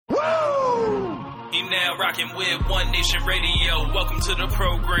now rocking with One Nation Radio. Welcome to the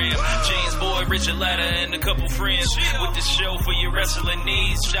program. James Boyd, Richard Latta, and a couple friends with the show for your wrestling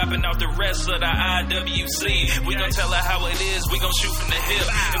needs. Shopping out the wrestler, the IWC. We gon' tell her how it is. We gon' shoot from the hip.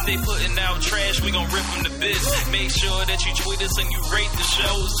 If they putting out trash, we gon' rip from the bits. Make sure that you tweet us and you rate the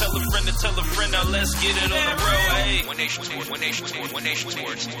shows. Tell a friend to tell a friend. Now let's get it on the road. Hey, One Nation Sports. One Nation Sports. One Nation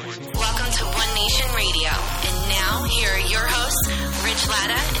Sports. Welcome to One Nation Radio. And now, here are your hosts, Rich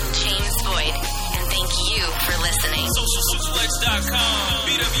Latta and James Boyd. And thank you for listening. SocialSuplex.com.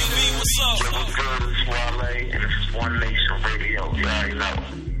 BWB, what's up? What's good? It's Wale, and this is One Nation Radio. You already know.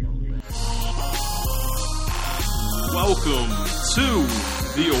 Welcome to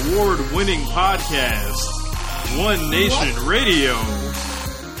the award-winning podcast, One Nation Radio.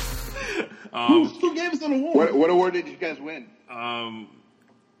 Who gave us an award? What award did you guys win?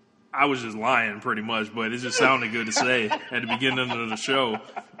 I was just lying pretty much, but it just sounded good to say at the beginning of the show.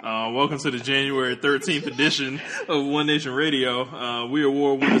 Welcome to the January 13th edition of One Nation Radio. We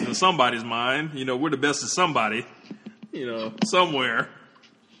award winners in somebody's mind. You know, we're the best of somebody, you know, somewhere.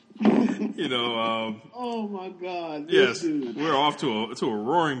 You know, oh my God! Yes, we're off to a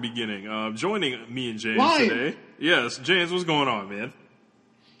roaring beginning. Joining me and James today. Yes, James, what's going on, man?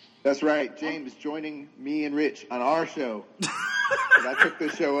 That's right, James joining me and Rich on our show. I took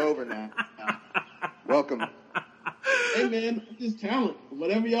this show over now. Welcome. Hey man, just talent.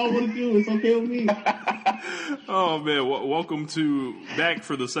 Whatever y'all want to do, it's okay with me. Oh man, welcome to back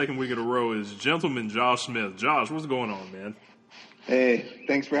for the second week in a row is Gentleman Josh Smith. Josh, what's going on, man? Hey,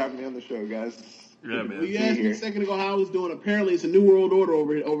 thanks for having me on the show, guys. Yeah, man. Well, you asked me a second ago how I was doing. Apparently, it's a new world order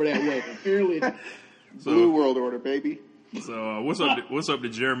over that way. Apparently, Blue World Order, baby. So what's up to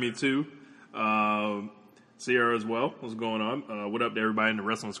Jeremy too? Sierra as well. What's going on? What up to everybody in the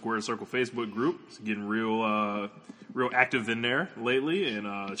Wrestling Square Circle Facebook group? It's getting real active in there lately,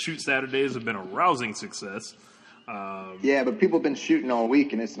 and Shoot Saturdays have been a rousing success. Yeah, but people have been shooting all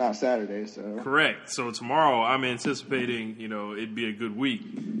week, and it's not Saturday, so. Correct. So tomorrow, I'm anticipating, you know, it'd be a good week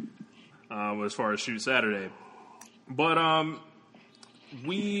as far as Shoot Saturday. But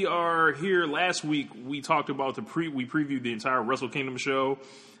we are here last week. We talked about we previewed the entire Wrestle Kingdom show.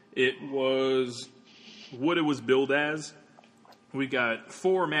 It was what it was billed as. We got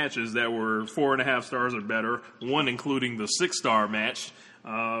 4 matches that were 4.5 stars or better, one including the 6-star match.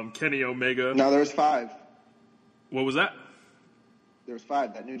 Kenny Omega. No, there was 5. What was that? There was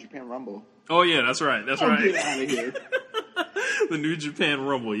 5, that New Japan Rumble. Oh, yeah, that's right. That's right. Get out of here. The New Japan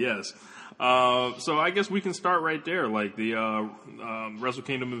Rumble, yes. So I guess we can start right there. Like the Wrestle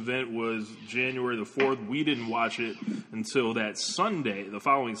Kingdom event was January the 4th. We didn't watch it until that Sunday, the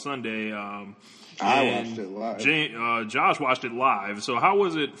following Sunday. I watched it live. Josh watched it live. So how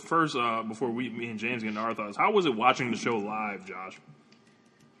was it first, before me and James get into our thoughts, how was it watching the show live, Josh?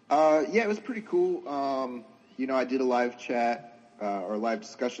 Yeah, it was pretty cool. You know, I did a live chat or live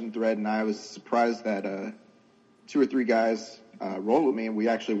discussion thread, and I was surprised that 2 or 3 guys rolled with me, and we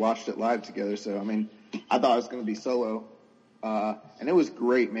actually watched it live together. So, I mean, I thought I was going to be solo, and it was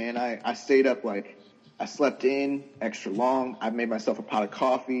great, man. I stayed up, I slept in extra long. I made myself a pot of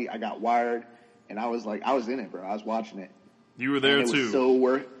coffee. I got wired, and I was in it, bro. I was watching it. You were there, too. It was so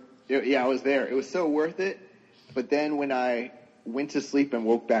worth it. Yeah, I was there. It was so worth it. But then when I went to sleep and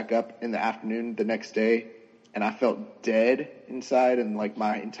woke back up in the afternoon the next day, and I felt dead inside and like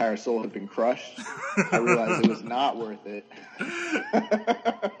my entire soul had been crushed, I realized it was not worth it.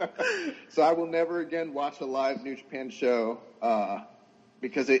 So I will never again watch a live New Japan show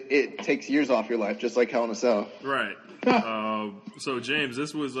because it takes years off your life, just like Hell in a Cell. Right. So, James,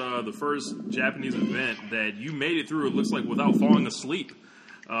 this was the first Japanese event that you made it through, it looks like, without falling asleep.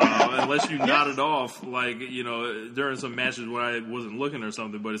 Unless you nodded off, like, you know, during some matches where I wasn't looking or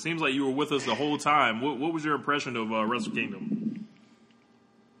something. But it seems like you were with us the whole time. What was your impression of Wrestle Kingdom?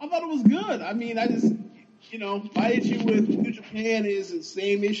 I thought it was good. I mean, I just, you know, my issue with New Japan is the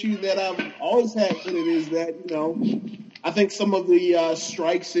same issue that I've always had with it, is that, you know, I think some of the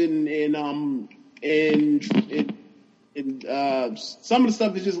strikes and some of the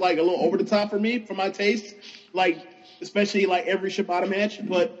stuff is just like a little over the top for me, for my taste. Like, especially like every Shibata match,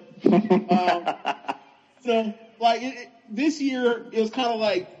 but you know, like this year it was kind of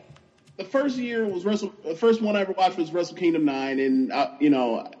like the first year was the first one I ever watched was Wrestle Kingdom 9, and you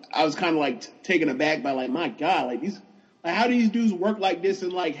know, I was kind of like taken aback by like, my God, like these, like how do these dudes work like this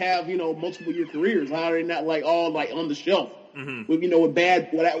and like have, you know, multiple year careers? How are they not like all like on the shelf? Mm-hmm. With, you know, with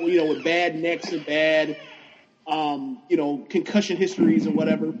bad necks and bad you know, concussion histories and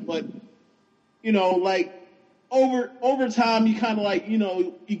whatever, but you know, like. Over time, you kind of like, you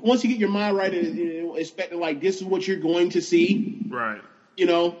know, once you get your mind right and expecting like this is what you're going to see, right?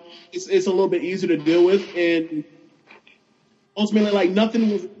 it's a little bit easier to deal with, and ultimately, like nothing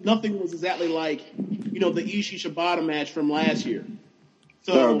was exactly like the Ishii Shibata match from last year.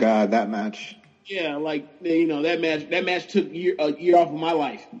 So, oh God, that match. Yeah, like that match took a year off of my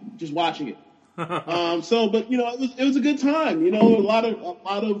life just watching it. But it was a good time.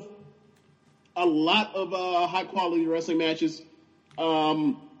 A lot of high quality wrestling matches.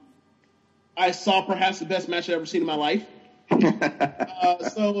 I saw perhaps the best match I've ever seen in my life.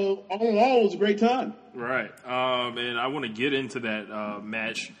 So all in all, it was a great time. Right. And I want to get into that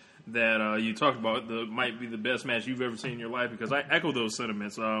match that you talked about. Might be the best match you've ever seen in your life, because I echo those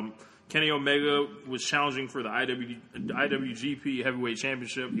sentiments. Kenny Omega was challenging for the IWGP Heavyweight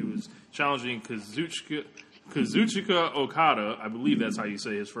Championship. He was challenging Kazuchika Okada. I believe that's how you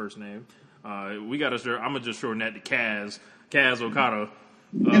say his first name. I'm gonna just shorten that to Kaz Okada.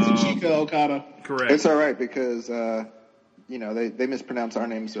 Kazuchika Okada. Correct. It's all right because they mispronounce our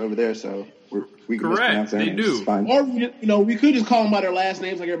names over there, so we can mispronounce their names. They do. It's fine. Or we could just call them by their last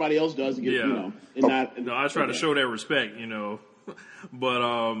names like everybody else does. And get, I try to show that respect.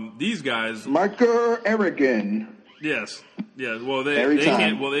 But these guys, Marco Aragon. Yes. Yeah. Well, they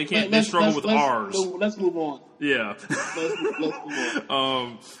can't. Well, they can't. They struggle with R's. Let's move on. Yeah. Let's move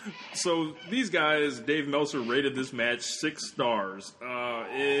on. So these guys, Dave Meltzer rated this match 6 stars.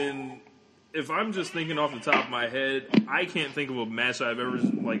 And if I'm just thinking off the top of my head, I can't think of a match I've ever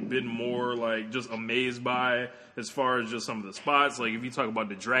been more just amazed by, as far as just some of the spots. Like if you talk about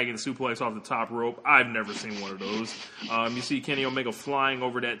the dragon suplex off the top rope, I've never seen one of those. You see Kenny Omega flying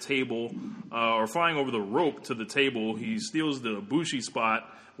over that table, or flying over the rope to the table. He steals the Bushi spot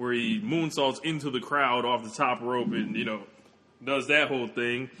where he moonsaults into the crowd off the top rope and does that whole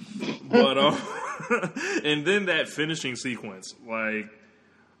thing. But and then that finishing sequence,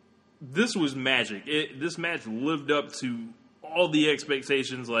 this was magic. This match lived up to all the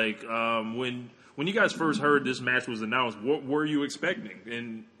expectations. When you guys first heard this match was announced, what were you expecting?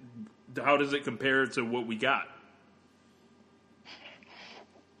 And how does it compare to what we got?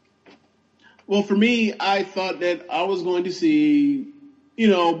 Well, for me, I thought that I was going to see,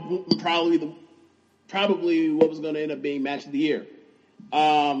 probably what was going to end up being match of the year.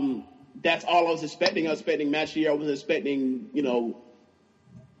 That's all I was expecting. I was expecting match of the year. I was expecting,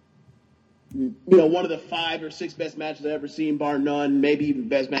 one of the 5 or 6 best matches I've ever seen, bar none, maybe even the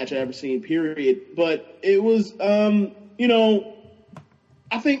best match I've ever seen, period. But it was, I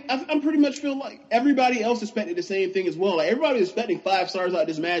pretty much feel like everybody else expected the same thing as well. Like everybody was expecting 5 stars out of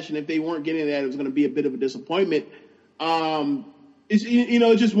this match, and if they weren't getting that, it was going to be a bit of a disappointment. It's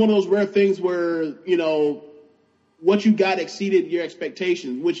just one of those rare things where, what you got exceeded your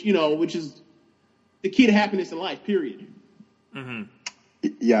expectations, which is the key to happiness in life, period. Mm-hmm.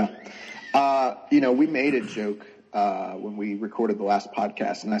 Yeah. We made a joke when we recorded the last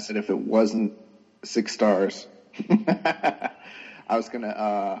podcast, and I said if it wasn't 6 stars, I was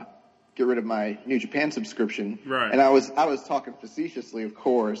gonna get rid of my New Japan subscription. Right. And I was talking facetiously, of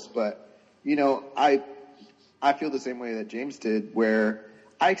course, but I feel the same way that James did, where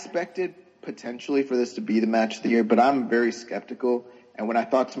I expected potentially for this to be the match of the year, but I'm very skeptical. And when I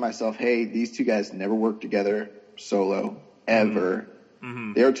thought to myself, hey, these 2 guys never worked together solo ever.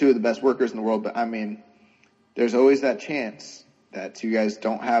 Mm-hmm. They're 2 of the best workers in the world, but there's always that chance that 2 guys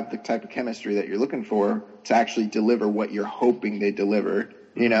don't have the type of chemistry that you're looking for to actually deliver what you're hoping they deliver,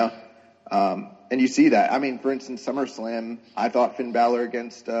 And you see that. For instance, SummerSlam, I thought Finn Balor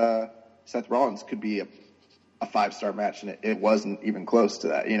against Seth Rollins could be a 5-star match, and it wasn't even close to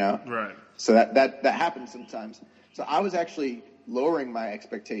that, Right. So that happens sometimes. So I was actually lowering my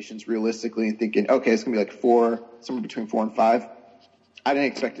expectations realistically and thinking, okay, it's going to be 4, somewhere between 4 and 5. I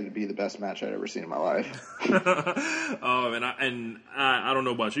didn't expect it to be the best match I'd ever seen in my life. And I don't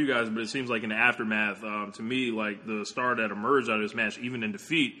know about you guys, but it seems like in the aftermath, to me, the star that emerged out of this match, even in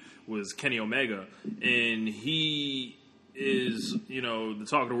defeat, was Kenny Omega. And he is, the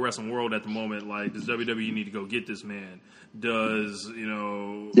talk of the wrestling world at the moment. Does WWE need to go get this man? Does,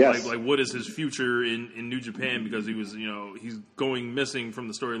 yes. What is his future in New Japan? Because he was, he's going missing from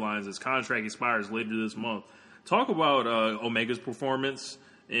the storylines. His contract expires later this month. Talk about Omega's performance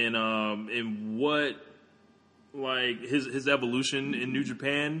and what his evolution in New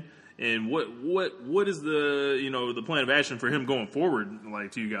Japan, and what is the the plan of action for him going forward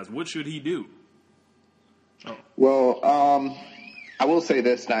to you guys? What should he do? Oh. Well, I will say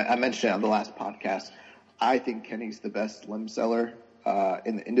this, and I mentioned it on the last podcast. I think Kenny's the best limb seller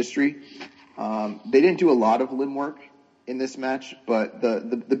in the industry. They didn't do a lot of limb work in this match, but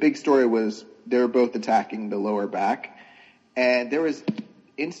the big story was they were both attacking the lower back, and there was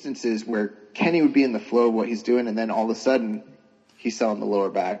instances where Kenny would be in the flow of what he's doing, and then all of a sudden he's selling the lower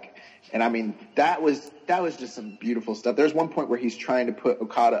back. And I mean, that was just some beautiful stuff. There's one point where he's trying to put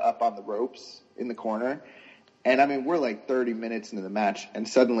Okada up on the ropes in the corner. And I mean, we're like 30 minutes into the match, and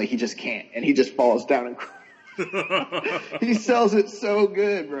suddenly he just can't, and he just falls down and he sells it so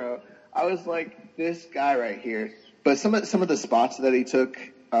good, bro. I was like, this guy right here. But some of the spots that he took,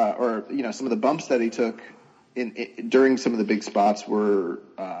 or you know, some of the bumps that he took during some of the big spots were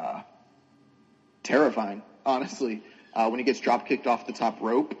terrifying, honestly. When he gets drop kicked off the top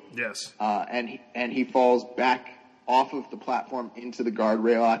rope, yes, and he falls back off of the platform into the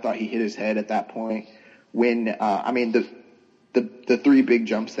guardrail. I thought he hit his head at that point. When I mean the three big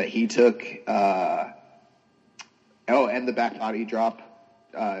jumps that he took, and the back body drop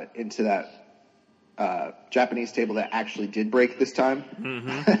into that Japanese table that actually did break this time.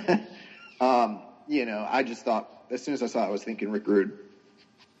 Mm-hmm. You know, I just thought, as soon as I saw it, I was thinking Rick Rude.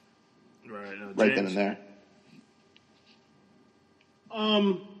 Right then and there.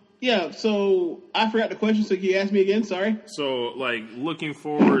 Yeah, so I forgot the question, so can you ask me again? Sorry. So, like, looking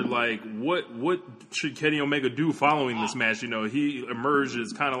forward, like, what should Kenny Omega do following this match? You know, he emerged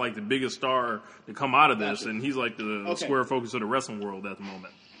as kind of like the biggest star to come out of this, and he's like the square focus of the wrestling world at the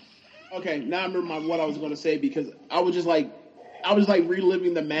moment. Okay, now I remember what I was going to say, because I was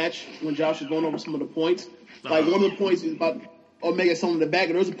reliving the match when Josh was going over some of the points. Like, one of the points is about Omega selling the back,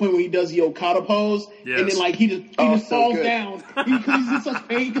 and there's a point when he does the Okada pose, and then like he just falls down. He's in such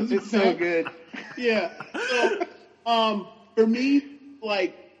pain because it's so good. Yeah. So, for me,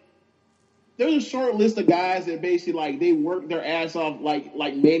 like, there's a short list of guys that basically like they work their ass off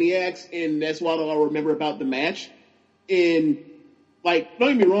like maniacs, and that's what I'll remember about the match. And like,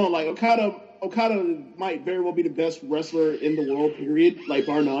 don't get me wrong, like Okada might very well be the best wrestler in the world, period, like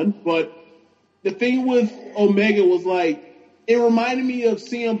bar none. But the thing with Omega was like, it reminded me of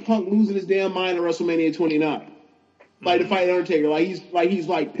CM Punk losing his damn mind at WrestleMania 29. Like, to fight Undertaker. He's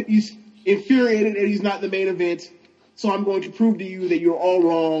infuriated that he's not the main event, so I'm going to prove to you that you're all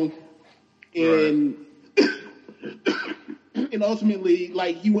wrong. And and ultimately,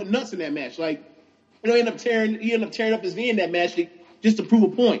 like, he went nuts in that match. Like, you know, he ended up tearing up his knee in that match just to prove a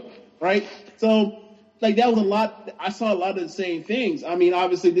point, right? So, like, that was a lot. I saw a lot of the same things. I mean,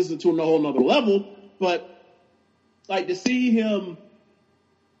 obviously, this is to a whole nother level, but like, to see him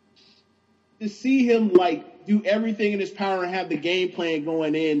like do everything in his power and have the game plan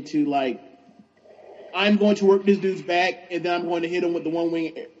going into like, I'm going to work this dude's back, and then I'm going to hit him with the one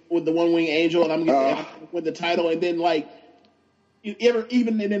wing angel, and I'm going to win the title, and then like, and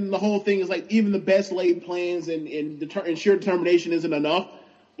then the whole thing is like, even the best laid plans and sheer determination isn't enough.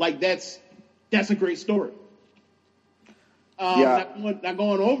 Like, that's a great story. Not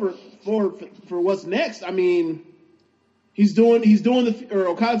going over for what's next. I mean, Okada's going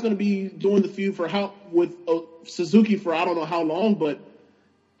to be doing the feud with Suzuki for I don't know how long, but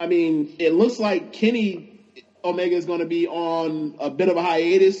I mean, it looks like Kenny Omega is going to be on a bit of a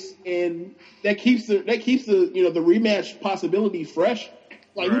hiatus, and that keeps the the rematch possibility fresh.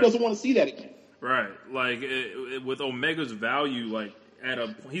 Like, who doesn't want to see that again? Right. Like, with Omega's value, like,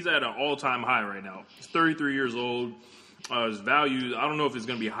 he's at an all-time high right now. He's 33 years old. His value, I don't know if it's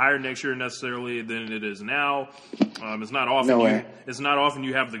going to be higher next year necessarily than it is now. It's not often. It's not often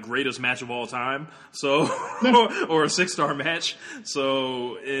you have the greatest match of all time, so or a 6-star match.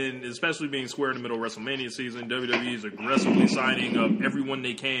 So, and especially being square in the middle of WrestleMania season, WWE is aggressively signing up everyone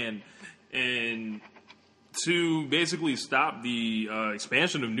they can, and to basically stop the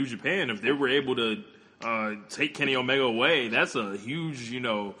expansion of New Japan. If they were able to take Kenny Omega away, that's a huge,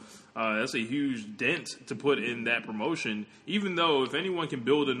 that's a huge dent to put in that promotion. Even though if anyone can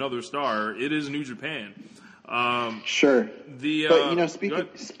build another star, it is New Japan. Sure.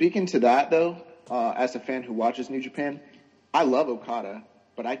 But speaking to that though, as a fan who watches New Japan, I love Okada,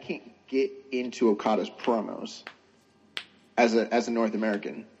 but I can't get into Okada's promos as a North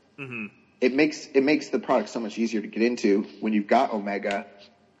American. Mm-hmm. It makes the product so much easier to get into when you've got Omega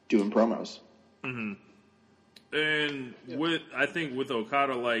doing promos. Mm-hmm. And I think with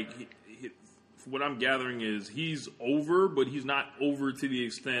Okada, like, what I'm gathering is he's over, but he's not over to the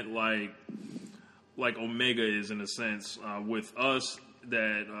extent like Omega is, in a sense, with us,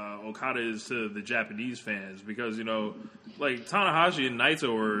 that Okada is to the Japanese fans, because like Tanahashi and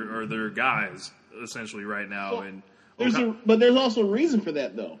Naito are their guys essentially right now. Well, and but there's also a reason for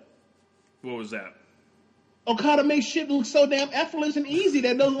that, though. What was that? Okada makes shit look so damn effortless and easy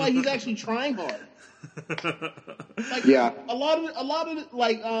that it doesn't look like he's actually trying hard. Like, yeah, a lot of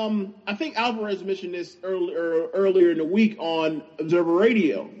like I think Alvarez mentioned this earlier in the week on Observer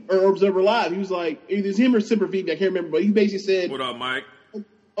Radio or Observer Live. He was like, it was him or Super Feed, I can't remember, but he basically said, "What up, Mike?"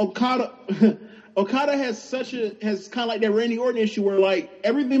 Okada Okada has kind of like that Randy Orton issue where like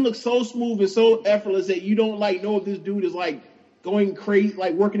everything looks so smooth and so effortless that you don't like know if this dude is like going crazy,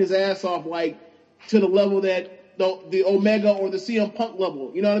 like working his ass off, like to the level that the Omega or the CM Punk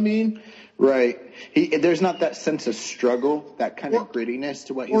level. You know what I mean? Right. There's not that sense of struggle, that kind of grittiness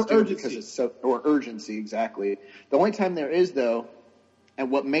to what he's doing urgency. because it's or urgency, exactly. The only time there is, though, and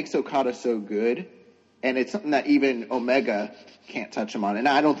what makes Okada so good, and it's something that even Omega can't touch him on, and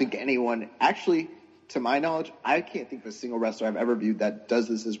I don't think anyone, actually, to my knowledge, I can't think of a single wrestler I've ever viewed that does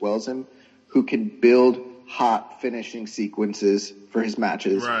this as well as him, who can build hot finishing sequences for his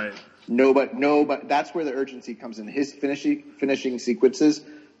matches. Right. Nobody. That's where the urgency comes in. His finishing sequences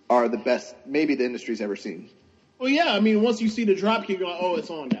are the best maybe the industry's ever seen. Well, yeah, I mean, once you see the drop kick, you're like, oh, it's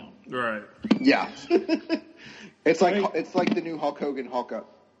on now. Right. Yeah. It's like the new Hulk Hogan Hulk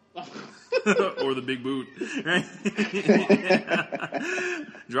Up. Or the big boot. Right?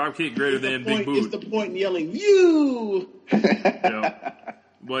 Drop kick greater than big boot. It's the point in yelling, you! Yeah.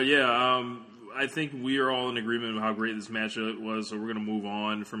 But yeah, I think we are all in agreement with how great this matchup was, so we're going to move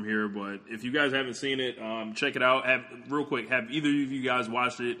on from here. But if you guys haven't seen it, check it out. Real quick, have either of you guys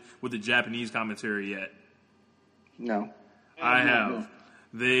watched it with the Japanese commentary yet? No. I have.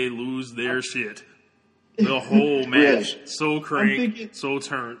 They lose their shit. The whole match. Really? So cranked, so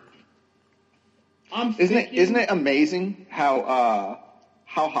turned. Isn't it amazing how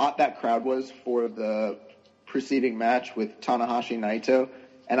hot that crowd was for the preceding match with Tanahashi and Naito?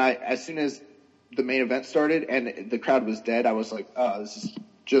 And as soon as the main event started and the crowd was dead, I was like, oh, this is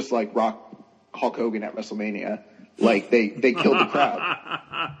just like Hulk Hogan at WrestleMania. Like they killed the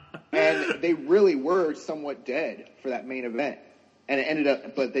crowd. And they really were somewhat dead for that main event. And it ended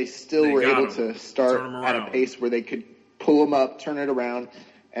up, but they still were able to start at a pace where they could pull them up, turn it around,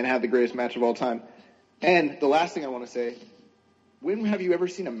 and have the greatest match of all time. And the last thing I want to say, when have you ever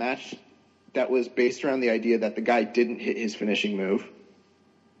seen a match that was based around the idea that the guy didn't hit his finishing move?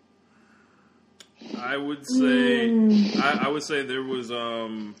 I would say, I would say there was,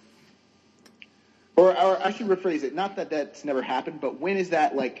 or I should rephrase it. Not that that's never happened, but when is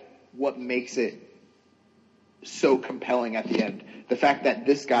that like what makes it so compelling at the end? The fact that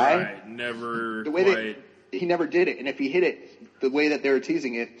this guy never the way that he never did it, and if he hit it the way that they were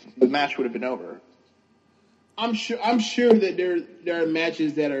teasing it, the match would have been over. I'm sure that there are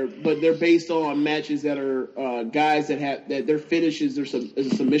matches that are, but they're based on matches that are guys that their finishes is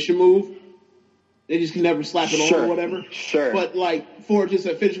a submission move. They just can never slap it on or whatever. Sure. But like for just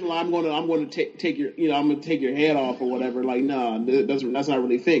a finishing line, I'm going to take your I'm going to take your head off or whatever. Like that's not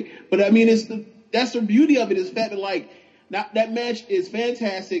really a thing. But I mean that's the beauty of it is the fact that like that match is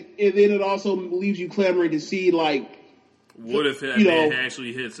fantastic, and then it also leaves you clamoring to see like what if that man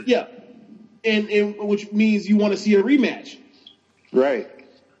actually hits it? Yeah. And which means you want to see a rematch. Right.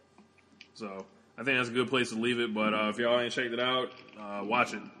 So I think that's a good place to leave it. But if y'all ain't checked it out,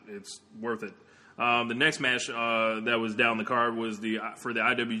 watch it. It's worth it. The next match that was down the card was for the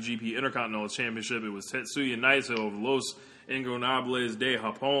IWGP Intercontinental Championship. It was Tetsuya Naito of Los Ingobernables de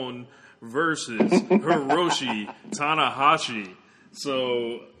Japón versus Hiroshi Tanahashi.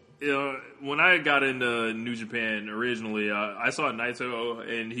 So, when I got into New Japan originally, I saw Naito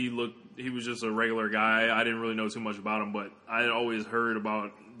and he was just a regular guy. I didn't really know too much about him, but I had always heard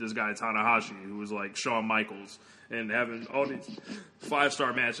about this guy Tanahashi, who was like Shawn Michaels, and having all these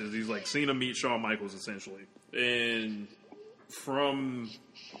 5-star matches. He's like Cena meet Shawn Michaels essentially, and from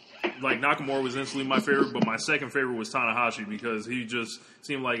like Nakamura was instantly my favorite, but my second favorite was Tanahashi because he just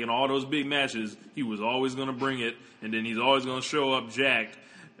seemed like in all those big matches he was always going to bring it, and then he's always going to show up jacked.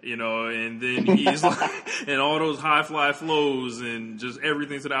 And then he's like, and all those high fly flows and just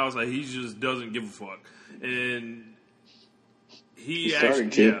everything to the outside, he just doesn't give a fuck. And he's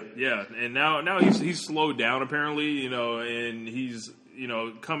actually, yeah. And now he's slowed down apparently, and he's,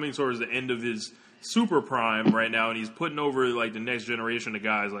 coming towards the end of his super prime right now, and he's putting over like the next generation of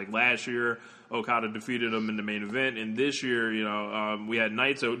guys. Like last year, Okada defeated him in the main event, and this year, we had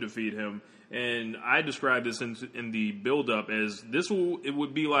Naito defeat him. And I described this in the build-up as it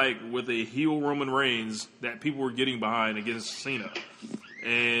would be like with a heel Roman Reigns that people were getting behind against Cena.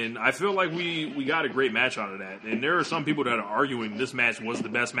 And I feel like we got a great match out of that. And there are some people that are arguing this match was the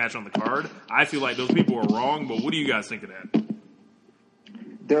best match on the card. I feel like those people are wrong, but what do you guys think of that?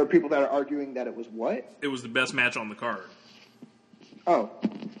 There are people that are arguing that it was what? It was the best match on the card. Oh.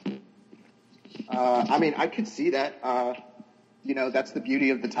 I mean, I could see that. That's the beauty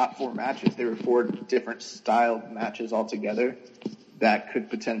of the top 4 matches. There were 4 different style matches altogether that could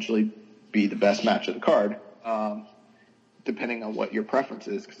potentially be the best match of the card, depending on what your preference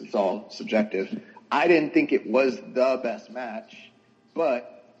is, because it's all subjective. I didn't think it was the best match,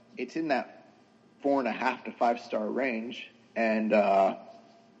 but it's in that 4.5 to 5-star range, and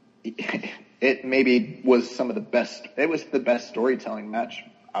it maybe was some of the best. It was the best storytelling match,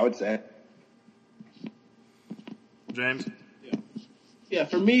 I would say. James? Yeah,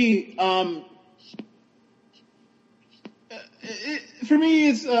 for me,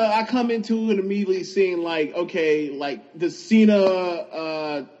 it's I come into it immediately seeing like, okay, like the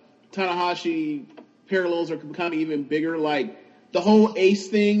Cena Tanahashi parallels are becoming even bigger. Like the whole Ace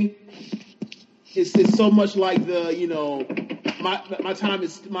thing is so much like the, you know, my time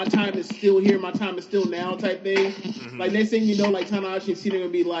is still here, my time is still now type thing. Mm-hmm. Like next thing you know, like Tanahashi and Cena gonna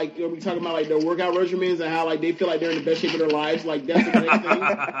be talking about like their workout regimens and how like they feel like they're in the best shape of their lives. Like that's the next thing.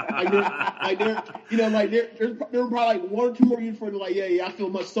 They're probably like 1 or 2 more years before they're like, yeah, I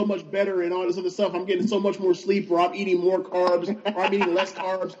feel so much better and all this other stuff. I'm getting so much more sleep, or I'm eating more carbs, or I'm eating less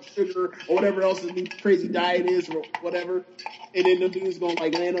carbs, sugar, or whatever else this crazy diet is, or whatever. And then the dude's gonna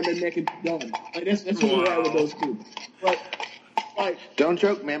like land on their neck and be done. Like that's what we're at with those two. But like, don't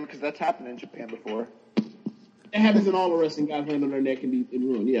joke, man, because that's happened in Japan before. It happens in all the wrestling. Guys land on their neck and be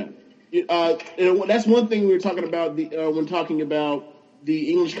ruined. Yeah, and that's one thing we were talking about when talking about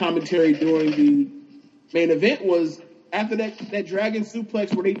the English commentary during the main event was after that dragon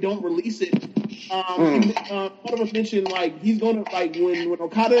suplex where they don't release it. One of them mentioned like he's gonna like when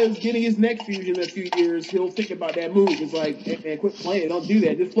Okada is getting his neck fusion in a few years, he'll think about that move. It's like, man, quit playing, don't do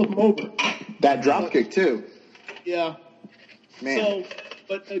that, just flip him over. That drop kick too. Yeah. Man. So,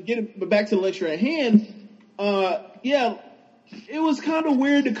 but back to the lecture at hand. Yeah, it was kind of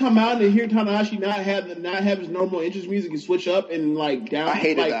weird to come out and hear Tanahashi not have his normal entrance music and switch up and like down. I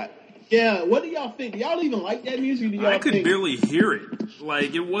hated that. Yeah, what do y'all think? Do y'all even like that music? I could barely hear it.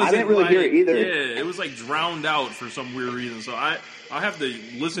 Like it wasn't. I didn't really hear it either. Yeah, it was like drowned out for some weird reason. So I have to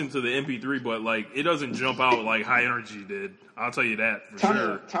listen to the MP3, but like it doesn't jump out like High Energy did. I'll tell you that for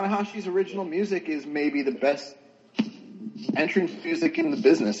sure. Tanahashi's original music is maybe the best entrance music in the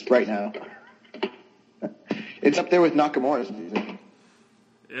business right now. It's up there with Nakamura's music.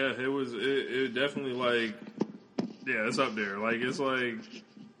 Yeah, it definitely like, yeah, it's up there. Like it's like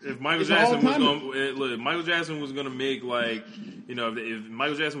if Michael Jackson was gonna make like, you know, if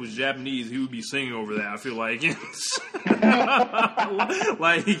Michael Jackson was Japanese, he would be singing over that. I feel like,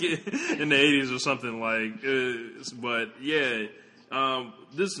 like in the 80s or something like. But yeah.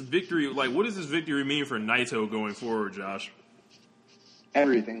 This victory, like, what does this victory mean for Naito going forward, Josh?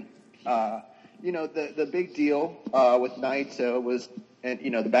 Everything. You know, the big deal with Naito was, and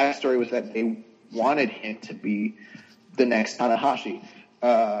you know, the backstory was that they wanted him to be the next Tanahashi.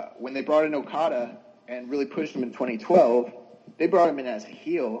 When they brought in Okada and really pushed him in 2012, they brought him in as a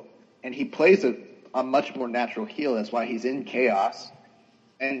heel, and he plays a much more natural heel. That's why he's in Chaos.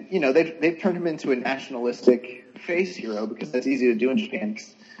 And, you know, they've turned him into a nationalistic face hero because that's easy to do in Japan.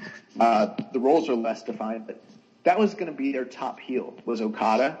 The roles are less defined, but that was going to be their top heel, was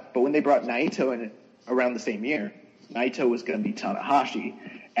Okada. But when they brought Naito in around the same year, Naito was going to be Tanahashi.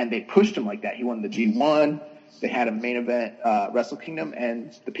 And they pushed him like that. He won the G1. They had a main event, Wrestle Kingdom,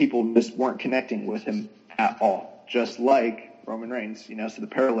 and the people just weren't connecting with him at all, just like Roman Reigns, you know, so the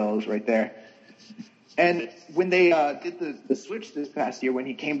parallel is right there. And when they did the switch this past year, when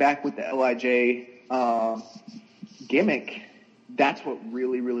he came back with the LIJ gimmick, that's what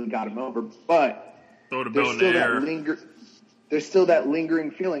really, really got him over. But there's still that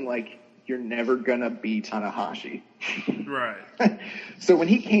lingering feeling like you're never going to be Tanahashi. Right. So when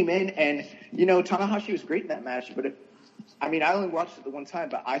he came in, and, you know, Tanahashi was great in that match, but I only watched it the one time,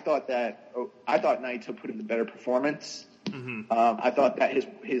 but I thought Naito put in the better performance. Mm-hmm. I thought that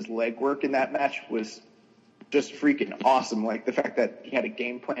his leg work in that match was just freaking awesome. Like the fact that he had a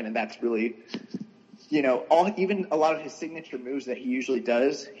game plan, and that's really, you know, even a lot of his signature moves that he usually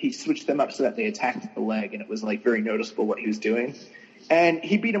does, he switched them up so that they attacked the leg, and it was like very noticeable what he was doing. And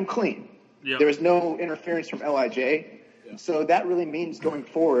he beat him clean. Yep. There was no interference from LIJ. Yeah. So that really means going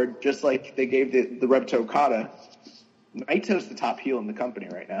forward, just like they gave the rub to Okada, Naito's the top heel in the company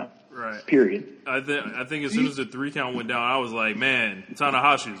right now. Right. Period. I think as soon as the 3 count went down, I was like, man,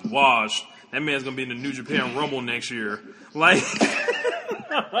 Tanahashi's washed. That man's going to be in the New Japan Rumble next year. Like. See,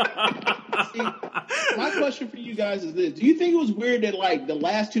 my question for you guys is this. Do you think it was weird that, like, the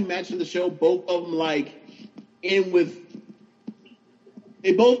last 2 matches of the show, both of them, like, they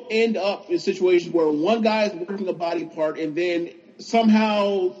both end up in situations where one guy is working a body part, and then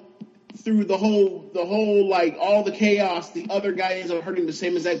somehow through the whole like all the chaos, the other guy ends up hurting the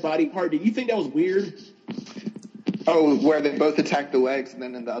same exact body part. Do you think that was weird? Oh, where they both attacked the legs, and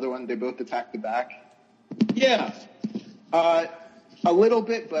then in the other one they both attacked the back? Yeah. A little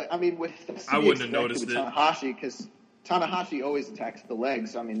bit, but I mean, I wouldn't have noticed it. Tanahashi, because Tanahashi always attacks the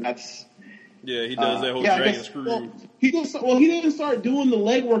legs. I mean, that's Yeah, he does that whole yeah, I dragon guess- screw. He didn't start doing the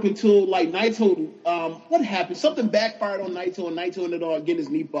legwork until like Naito. What happened? Something backfired on Naito, and Naito ended up getting his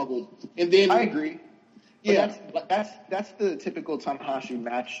knee buckled. And then I agree. But Yeah, that's the typical Tanahashi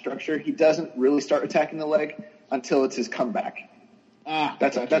match structure. He doesn't really start attacking the leg until it's his comeback.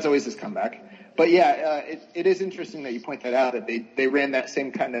 That's always his comeback. But yeah, it is interesting that you point that out, that they ran that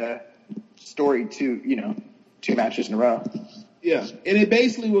same kind of story 2 matches in a row. yeah. And it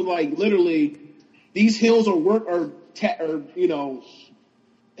basically was like literally these heels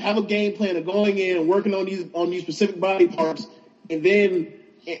have a game plan of going in and working on these specific body parts, and then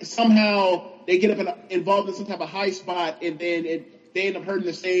somehow they get involved in some type of high spot, and then they end up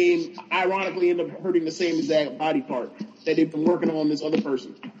hurting ironically end up hurting the same exact body part that they've been working on this other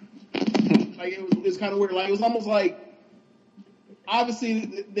person. Like it was kind of weird. Like it was almost like,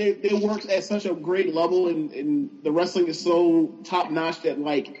 obviously they work at such a great level, and the wrestling is so top notch that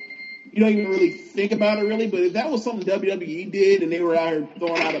like you don't even really think about it really. But if that was something WWE did, and they were out here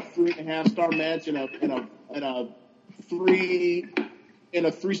throwing out a 3.5-star match and a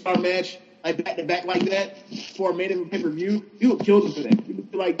 3-star match, like back to back like that for a main event pay-per-view, you would kill them for that. You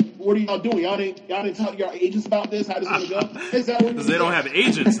would be like, what are y'all doing? Y'all didn't talk to your agents about this? How this gonna go? Because they don't have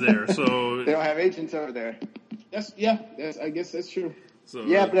agents there, so They don't have agents over there. I guess that's true. so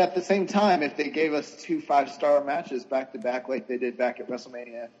Yeah, but at the same time, if they gave us 2 5-star matches back to back like they did back at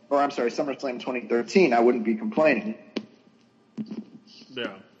SummerSlam 2013, I wouldn't be complaining.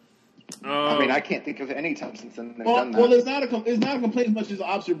 yeah. I mean, I can't think of any time since then they've Well, done that. well, it's not a complaint as much as an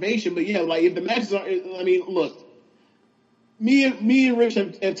observation, but yeah, like if the matches are, I mean, look, me and Rich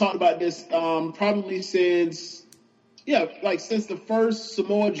have talked about this probably since the first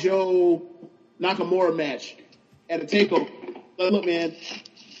Samoa Joe Nakamura match at a takeover. Like, look, man,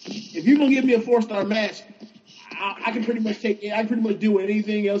 if you're gonna give me a 4-star match, I can pretty much do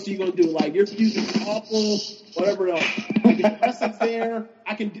anything else you're gonna do. Like your feud is awful, whatever else. Like if the wrestling's there,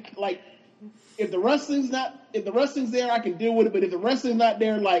 I can like. If the wrestling's there, I can deal with it. But if the wrestling's not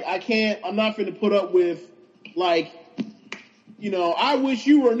there, like I'm not going to put up with like, I wish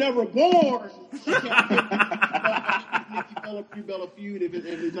you were never born. Nikki Bella feud if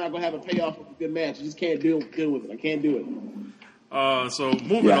it's not going to have a payoff of a good match. I just can't deal with it. I can't do it. So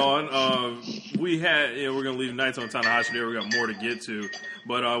moving on, we had we're gonna leave Naito and Tanahashi there. We got more to get to,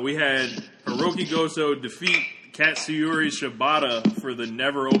 but we had Hiroki Goto defeat Katsuyori Shibata for the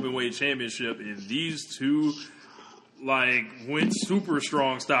Never Openweight Championship, and these two went super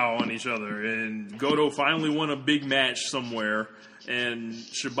strong style on each other. And Goto finally won a big match somewhere, and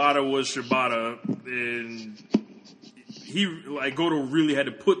Shibata was Shibata, and Goto really had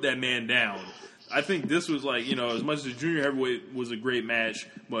to put that man down. I think this was as much as Junior Heavyweight was a great match,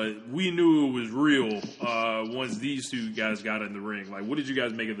 but we knew it was real once these two guys got in the ring. What did you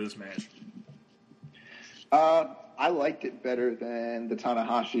guys make of this match? I liked it better than the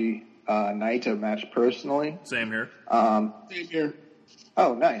Tanahashi Naito match personally. Same here. Same here.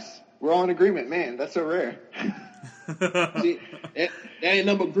 Oh, nice. We're all in agreement, man. That's so rare. See, that ain't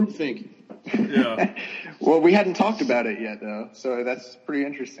nothing but groupthink. Yeah. Well, we hadn't talked about it yet, though, so that's pretty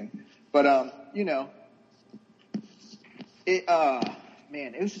interesting. But it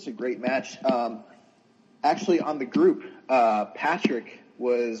was just a great match. Actually, on the group, Patrick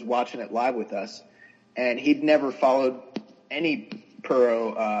was watching it live with us, and he'd never followed any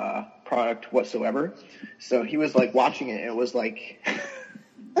Puro product whatsoever. So he was watching it, and it was like,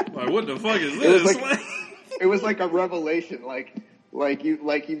 what the fuck is this? It was like a revelation.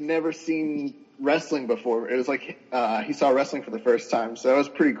 You've never seen wrestling before. It was like he saw wrestling for the first time. So it was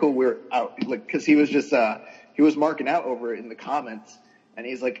pretty cool. We were out because he was just he was marking out over it in the comments, and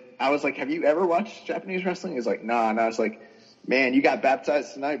he's like, I was like, have you ever watched Japanese wrestling? He's like, nah. And I was like, man, you got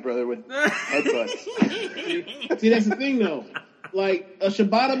baptized tonight, brother, with headbutts. See, that's the thing, though. A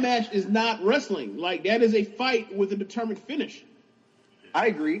Shibata match is not wrestling. That is a fight with a determined finish. I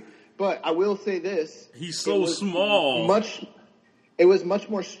agree, but I will say this. He's so small. It was much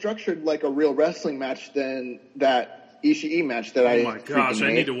more structured like a real wrestling match than that Ishii match that Oh my gosh,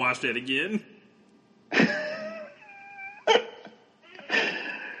 I need to watch that again.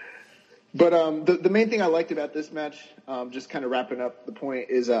 But the main thing I liked about this match, just kind of wrapping up the point,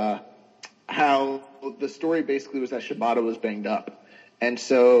 is how the story basically was that Shibata was banged up. And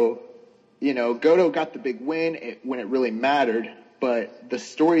so, Goto got the big win when it really mattered, but the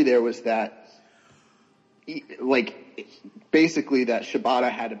story there was that, basically that Shibata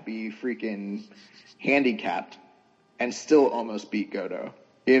had to be freaking handicapped and still almost beat Goto.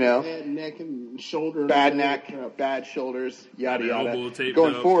 Bad neck and shoulder. Bad neck, bad shoulders, yada, yada. Elbow tape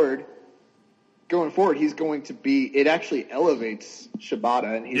Going up. forward, going forward, he's going to be. It actually elevates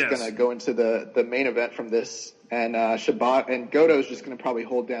Shibata, and he's going to go into the main event from this. And Shibata and Goto's just going to probably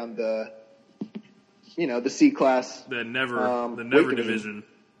hold down the C class, the never division,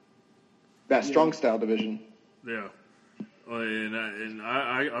 that strong style division. Yeah, and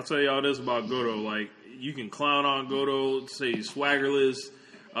I'll tell y'all this about Goto. Like, you can clown on Goto, say he's swaggerless.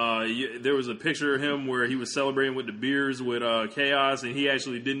 There was a picture of him where he was celebrating with the beers with Chaos, and he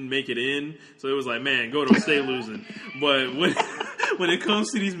actually didn't make it in. So it was like, man, Goto, stay losing. But when it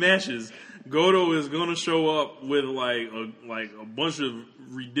comes to these matches, Goto is gonna show up with like a bunch of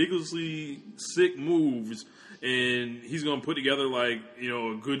ridiculously sick moves, and he's gonna put together like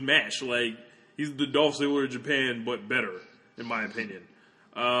a good match. Like, he's the Dolph Ziggler of Japan, but better, in my opinion.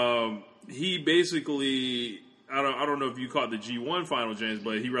 He basically, I don't know if you caught the G1 final, James,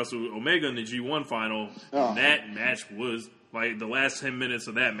 but he wrestled Omega in the G1 final. And that match was like the last 10 minutes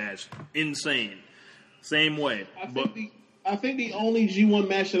of that match, insane. Same way. I think the only G1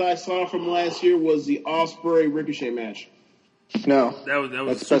 match that I saw from last year was the Ospreay Ricochet match. No,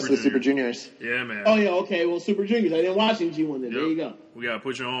 that's Super Juniors. Yeah, man. Oh yeah, okay. Well, Super Juniors. I didn't watch in G1 then. There you go. We gotta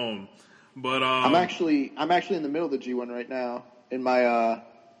put you on. But I'm actually in the middle of the G1 right now in my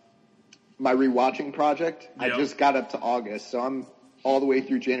my rewatching project. Yep. I just got up to August, so I'm all the way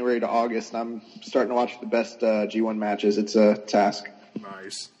through January to August, and I'm starting to watch the best G1 matches. It's a task.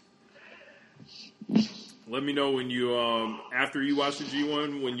 Nice. Let me know when you after you watch the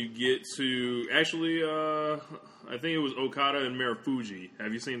G1 when you get to actually I think it was Okada and Marufuji.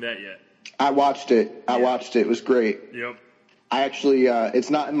 Have you seen that yet? I watched it. It was great. Yep. I actually it's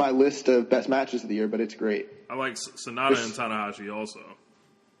not in my list of best matches of the year, but it's great. I like Sonata and Tanahashi also.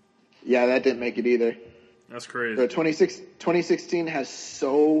 Yeah, that didn't make it either. That's crazy. 2016 has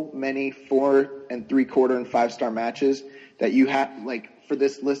so many 4 3/4 and 5-star matches that you have, like, for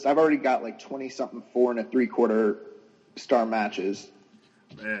this list, I've already got like 20-something 4 3/4 star matches.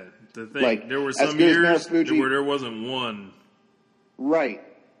 Man, the thing, like, there were some years where there wasn't one. Right.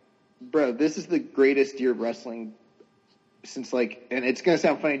 Bro, this is the greatest year of wrestling since, like, and it's going to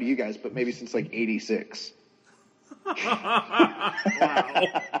sound funny to you guys, but maybe since like 86. Wow.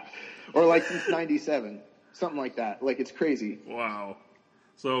 Or like since 97. Something like that. Like, it's crazy. Wow.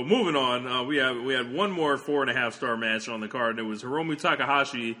 So moving on, we had one more 4.5-star match on the card. It was Hiromu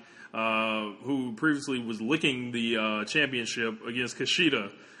Takahashi, who previously was licking the championship against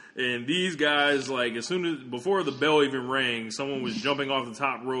Kushida. And these guys, like, before the bell even rang, someone was jumping off the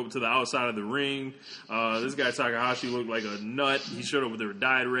top rope to the outside of the ring. This guy Takahashi looked like a nut. He showed up with their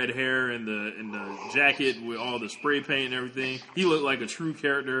dyed red hair and the jacket with all the spray paint and everything. He looked like a true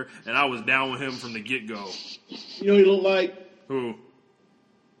character, and I was down with him from the get-go. You know what he looked like? Who?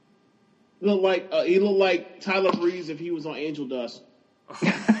 He looked like Tyler Breeze if he was on Angel Dust.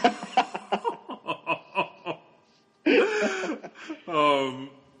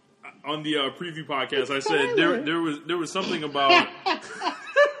 On the preview podcast, I said there was something about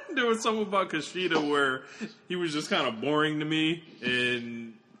there was something about Kushida where he was just kind of boring to me,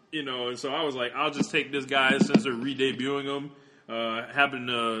 and and so I was like, I'll just take this guy since they're re-debuting him. Happened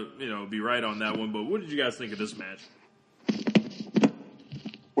to be right on that one. But what did you guys think of this match?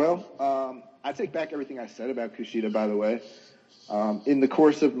 Well, I take back everything I said about Kushida, by the way. In the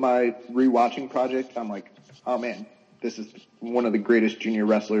course of my rewatching project, I'm like, oh man, this is one of the greatest junior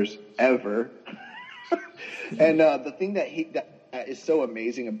wrestlers ever. And the thing that is so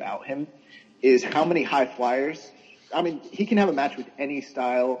amazing about him is how many high flyers. I mean, he can have a match with any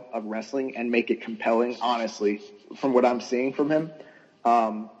style of wrestling and make it compelling, honestly, from what I'm seeing from him.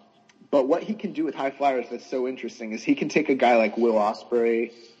 But what he can do with high flyers that's so interesting is he can take a guy like Will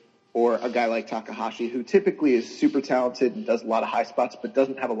Ospreay or a guy like Takahashi, who typically is super talented and does a lot of high spots but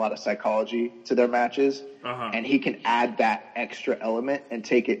doesn't have a lot of psychology to their matches, and he can add that extra element and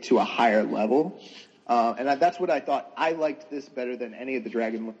take it to a higher level. And that's what I thought. I liked this better than any of the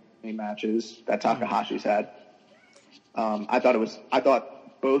Dragon Lee matches that Takahashi's had. I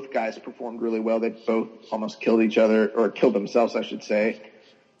thought both guys performed really well. They both almost killed each other, or killed themselves, I should say,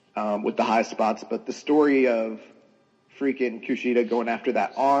 with the high spots. But the story of freaking Kushida going after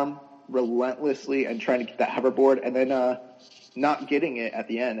that arm relentlessly and trying to get that hoverboard and then not getting it at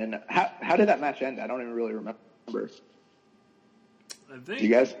the end. And how did that match end? I don't even really remember. You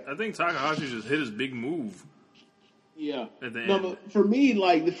guys? I think Takahashi just hit his big move. Yeah. At the end. But for me,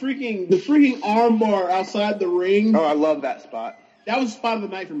 like the freaking arm bar outside the ring. Oh, I love that spot. That was the spot of the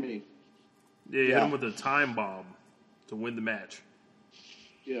night for me. Yeah, hit him with a time bomb to win the match.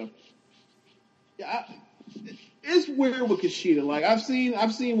 Yeah. Yeah. It's weird with Kushida. Like I've seen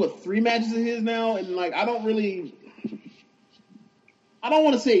 3 matches of his now, and like I don't want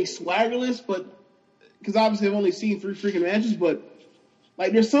to say he's swaggerless, but because obviously I've only seen 3 freaking matches, but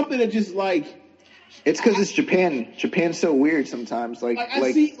like there's something that just like it's because it's Japan. Japan's so weird sometimes.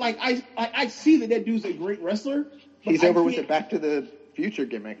 I see that dude's a great wrestler. He's over with the Back to the Future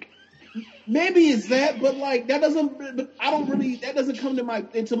gimmick. Maybe it's that, but like that doesn't. But I don't really. That doesn't come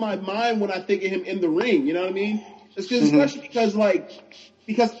to into my mind when I think of him in the ring. You know what I mean? It's just, especially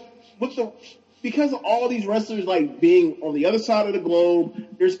because of all these wrestlers like being on the other side of the globe.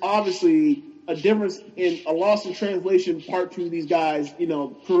 There's obviously a difference in a loss in translation part to these guys. You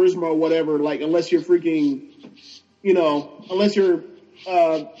know, charisma or whatever. Like unless you're freaking, unless you're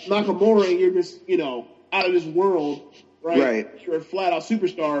Nakamura and you're just out of this world, right? You're a flat out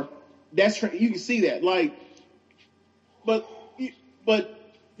superstar. That's you can see that, like, but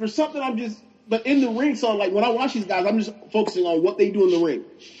for something but in the ring. So like when I watch these guys, I'm just focusing on what they do in the ring.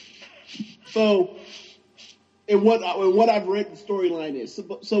 So, and what I've read the storyline is.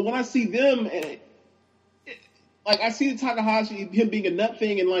 So when I see them, like I see the Takahashi, him being a nut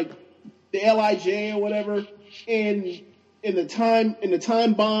thing, and like the LIJ or whatever, and in the time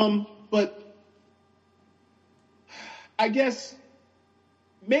bomb, but I guess.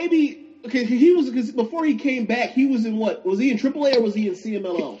 Maybe because before he came back, he was in what? Was he in AAA or was he in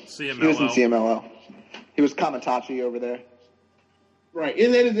CMLL? CMLL. He was in CMLL. He was Kamatachi over there. Right,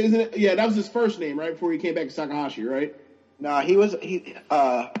 and then that was his first name, right? Before he came back to Takahashi, right? No,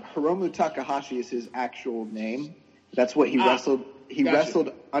 Hiromu Takahashi is his actual name. That's what he wrestled. He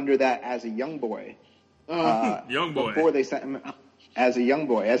wrestled under that as a young boy. Young boy. Before they sent him as a young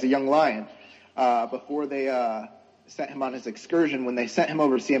boy, as a young lion. Before they sent him on his excursion, when they sent him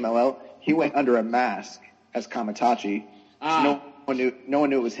over to CMLL, he went under a mask as Kamatachi. So no one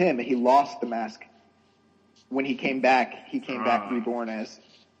knew it was him, and he lost the mask. When he came back, back reborn as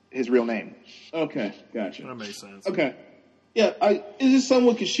his real name. Okay, gotcha. That makes sense. Okay. Yeah, it's just something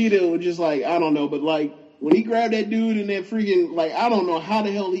with Kushida, which is like, I don't know, but like, when he grabbed that dude and that freaking, like, I don't know how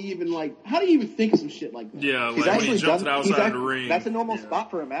the hell he even, like, how do you even think of some shit like that? Yeah, like when he jumped outside of the ring. That's a normal spot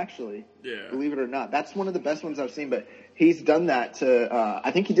for him, actually. Yeah. Believe it or not. That's one of the best ones I've seen, but he's done that to,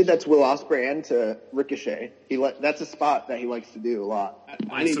 I think he did that to Will Ospreay and to Ricochet. That's a spot that he likes to do a lot.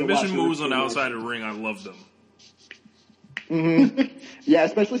 Like submission moves on the outside of the ring, I love them. Mm-hmm. Yeah,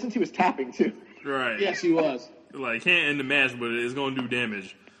 especially since he was tapping, too. Right. Yes, he was. Like, can't end the match, but it's going to do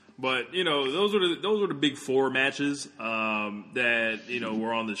damage. But, those were the big 4 matches that,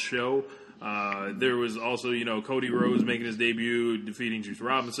 were on the show. There was also, Cody Rhodes making his debut, defeating Juice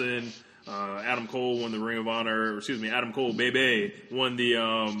Robinson. Adam Cole won the Ring of Honor, Adam Cole, baby, won the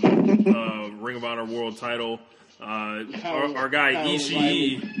Ring of Honor World title. Our guy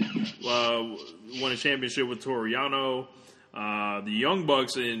Ishii won a championship with Toru Yano. The Young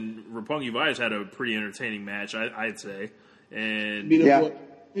Bucks and Roppongi Vice had a pretty entertaining match, I'd say. And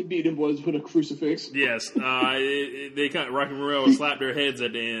they beat them boys with a crucifix. Yes, they kind of Rocky Morel slapped their heads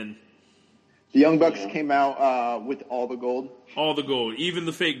at the end. The Young Bucks came out with all the gold. All the gold, even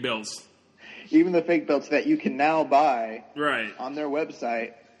the fake belts. Even the fake belts that you can now buy on their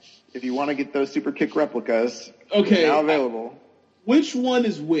website if you want to get those Super Kick replicas. Okay, now available. Which one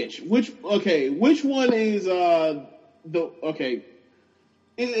is which? Which one is Which one's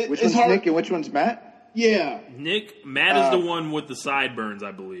Nick and which one's Matt? Yeah. Matt is the one with the sideburns,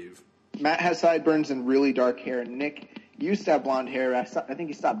 I believe. Matt has sideburns and really dark hair. Nick used to have blonde hair. I think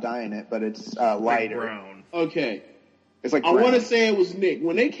he stopped dyeing it, but it's lighter. Like brown. Okay. It's like I want to say it was Nick.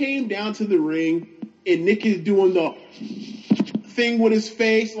 When they came down to the ring and Nick is doing the thing with his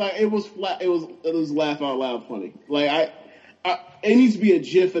face, like it was flat. It was laugh out loud funny. Like it needs to be a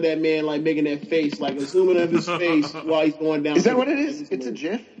GIF of that man like making that face, like zooming of his face while he's going down. Is that what it is? It's a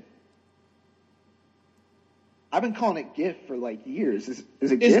GIF? I've been calling it GIF for like years. Is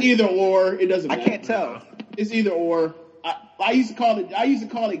it GIF? It's either or. It doesn't matter. I can't tell. It's either or. I used to call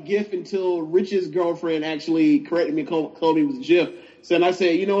it GIF until Rich's girlfriend actually corrected me and told me it was a GIF. So then I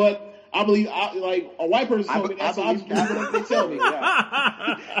said, you know what? I believe like a white person told me that, so I just believe what they tell me.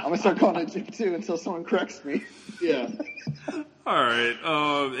 Yeah. I'm gonna start calling it GIF too until someone corrects me. Yeah. All right.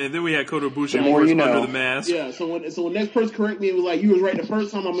 And then we had Kota Ibushi under the mask. Yeah. So when next person corrected me, it was like, you was right the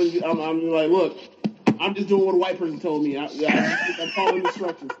first time. I'm like, look, I'm just doing what a white person told me. I'm following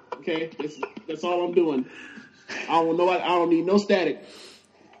instructions. Okay, that's all I'm doing. I don't need no static.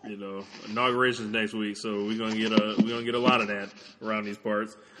 Inauguration's next week, so we're gonna get a lot of that around these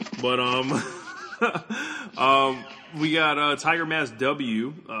parts. But we got Tiger Mask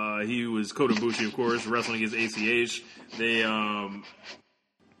W. He was Kota Ibushi, of course, wrestling against ACH. They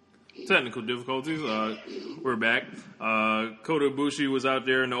technical difficulties. We're back. Kota Ibushi was out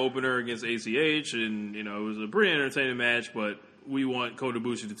there in the opener against ACH, and it was a pretty entertaining match. But we want Kota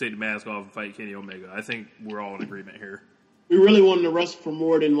Ibushi to take the mask off and fight Kenny Omega. I think we're all in agreement here. We really want him to wrestle for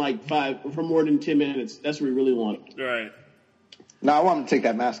more than 10 minutes. That's what we really want. Right. No, I want him to take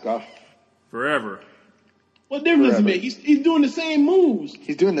that mask off. Forever. What difference does it make? He's doing the same moves.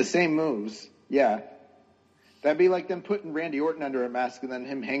 He's doing the same moves. Yeah. That'd be like them putting Randy Orton under a mask and then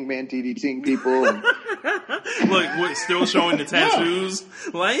him Hangman DDTing people. And... Look, what, still showing the tattoos?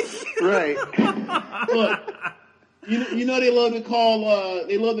 Yeah. Like, right. Look, you know they love to call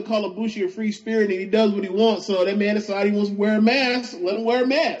Ibushi a free spirit, and he does what he wants. So that man decided he wants to wear a mask. Let him wear a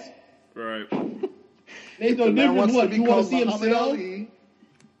mask. Right. There's no difference. What you want to see him sell? You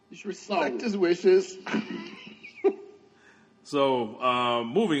should respect his wishes. So,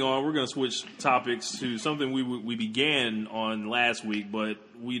 moving on, we're going to switch topics to something we began on last week, but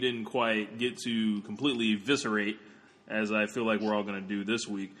we didn't quite get to completely eviscerate, as I feel like we're all going to do this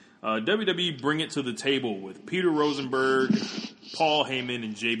week. WWE Bring It to the Table with Peter Rosenberg, Paul Heyman,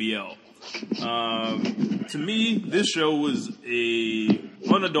 and JBL. To me, this show was a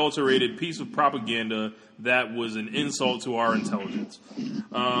unadulterated piece of propaganda that was an insult to our intelligence.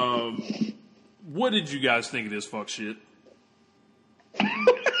 What did you guys think of this fuck shit?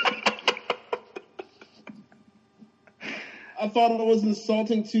 I thought it was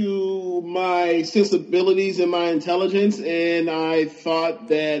insulting to my sensibilities and my intelligence, and I thought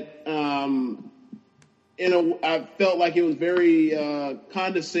that I felt like it was very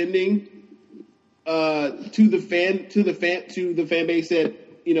condescending to the fan base that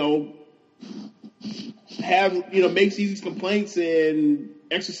makes these complaints and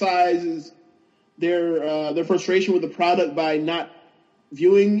exercises their frustration with the product by not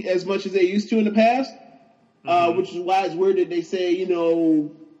viewing as much as they used to in the past. Which is why it's weird that they say, if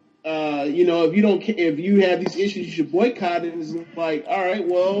you have these issues, you should boycott it. And it's like, all right,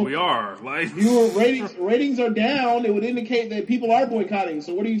 well, we are like viewer ratings are down. It would indicate that people are boycotting.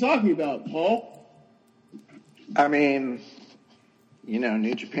 So what are you talking about, Paul? I mean,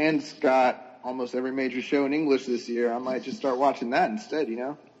 New Japan's got almost every major show in English this year. I might just start watching that instead.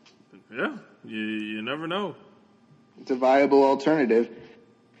 Yeah, you never know. It's a viable alternative.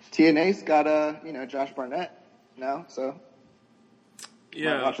 TNA's got Josh Barnett now, so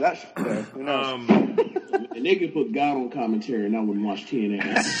yeah, watch that show. Who knows? And they could put God on commentary, and I wouldn't watch TNA.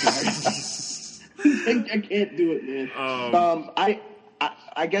 I can't do it, man.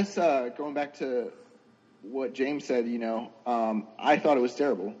 I guess going back to what James said, I thought it was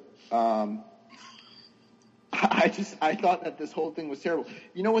terrible. I thought that this whole thing was terrible.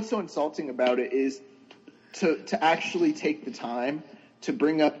 You know what's so insulting about it is to actually take the time to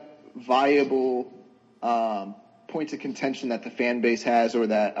bring up viable points of contention that the fan base has, or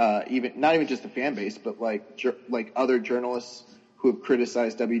that not even just the fan base, but like other journalists who have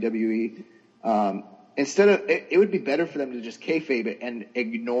criticized WWE. Instead of it would be better for them to just kayfabe it and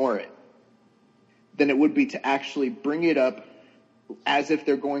ignore it than it would be to actually bring it up as if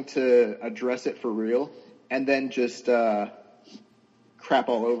they're going to address it for real, and then just crap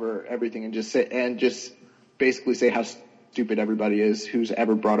all over everything and just basically say how stupid everybody is who's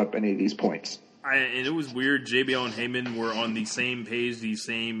ever brought up any of these points. And it was weird. JBL and Heyman were on the same page, the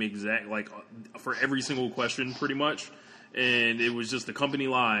same exact, for every single question, pretty much. And it was just the company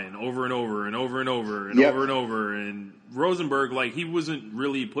line over and over and over and over and over and over. And Rosenberg, he wasn't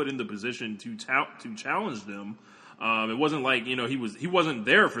really put in the position to challenge them. It wasn't like, he wasn't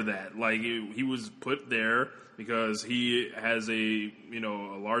there for that. He was put there because he has a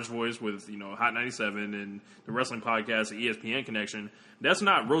large voice with, Hot 97 and the wrestling podcast, the ESPN connection. That's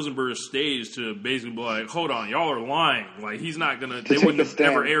not Rosenberg's stage to basically be like, hold on, y'all are lying. He's not going to, they wouldn't have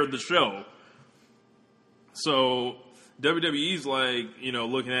ever aired the show. So WWE's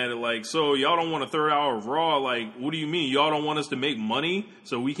looking at it so y'all don't want a third hour of Raw? What do you mean? Y'all don't want us to make money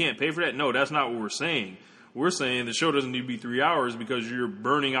so we can't pay for that? No, that's not what we're saying. We're saying the show doesn't need to be 3 hours because you're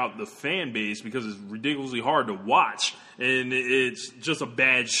burning out the fan base because it's ridiculously hard to watch and it's just a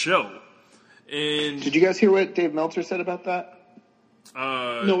bad show. And did you guys hear what Dave Meltzer said about that?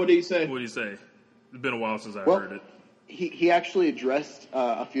 No, what did he say? What did he say? It's been a while since I heard it. He actually addressed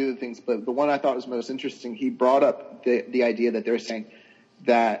a few of the things, but the one I thought was most interesting, he brought up the idea that they're saying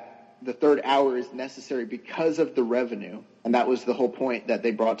that the third hour is necessary because of the revenue. And that was the whole point that they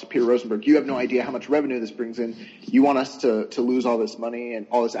brought to Peter Rosenberg. You have no idea how much revenue this brings in. You want us to lose all this money and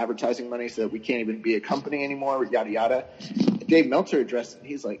all this advertising money so that we can't even be a company anymore, yada, yada. Dave Meltzer addressed it.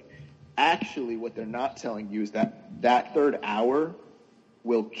 He's like, actually, what they're not telling you is that third hour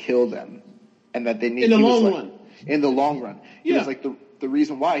will kill them. And that they need in the long run. In the long run. Yeah. It was like the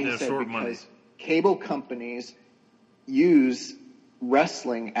reason why he said because money. Cable companies use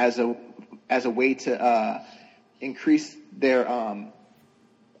wrestling as a way to increase their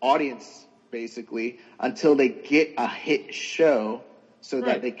audience, basically, until they get a hit show so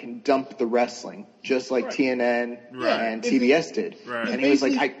that they can dump the wrestling, just like TNN and TBS did. Right. And he was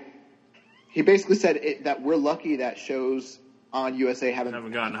like, he basically said that we're lucky that shows on USA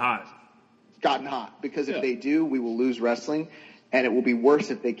haven't gotten hot. Because if they do, we will lose wrestling, and it will be worse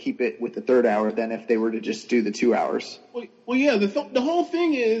if they keep it with the third hour than if they were to just do the 2 hours. Well, yeah. The whole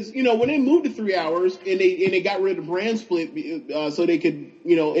thing is, when they moved to 3 hours and they got rid of the brand split, so they could,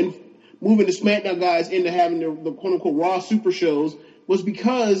 moving the SmackDown guys into having the quote unquote Raw Super shows, was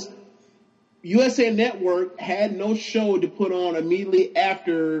because USA Network had no show to put on immediately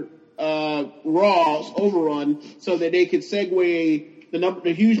after Raw's overrun, so that they could segue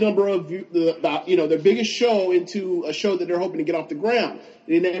the huge number of their biggest show into a show that they're hoping to get off the ground.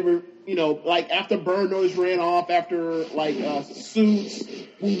 They never, like after Burn Notice ran off, after Suits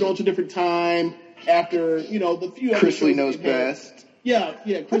moved on to a different time, after the few other Chrisley shows Knows Best.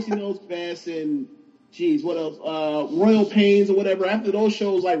 Yeah, Chrissy Knows Best, and what else? Royal Pains or whatever. After those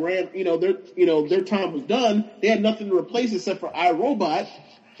shows ran, their time was done. They had nothing to replace except for iRobot.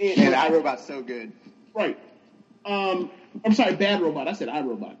 And iRobot's so good. Right. I'm sorry, Bad Robot. I said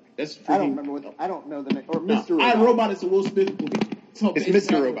iRobot. That's I don't remember I don't know the name. Or Mr. Robot. iRobot is a Will Smith movie. So it's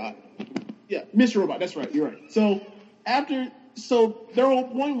Mr. Robot. Yeah, Mr. Robot. That's right. You're right. So their whole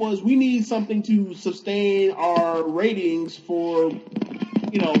point was we need something to sustain our ratings for,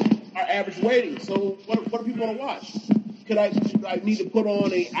 our average ratings. So what do people want to watch? Should I need to put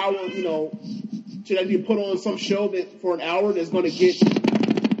on an hour, should I need to put on some show that for an hour that's going to get,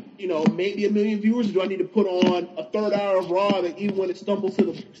 maybe 1 million viewers? Or do I need to put on a third hour of Raw that even when it stumbles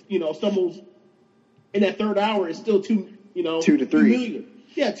in that third hour, it's still 2 to 3 million.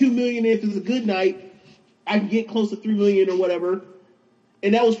 Yeah, 2 million if it's a good night. I can get close to 3 million or whatever.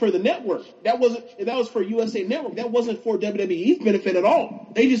 And that was for the network. That was for USA Network. That wasn't for WWE's benefit at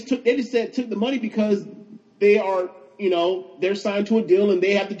all. They just took the money because they are, they're signed to a deal and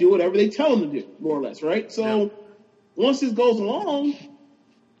they have to do whatever they tell them to do, more or less, right? So once this goes along,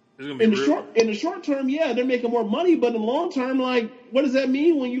 in the short term, they're making more money, but in the long term, what does that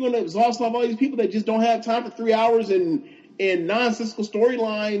mean when you're going to exhaust off all these people that just don't have time for 3 hours and nonsensical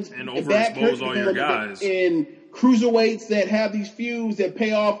storylines and overexpose all your guys and cruiserweights that have these feuds that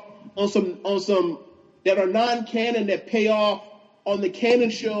pay off on some that are non-canon that pay off on the canon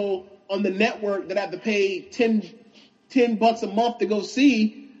show on the network that I have to pay $10 a month to go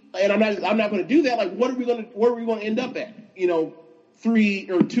see, and I'm not going to do that. Where are we going to end up at?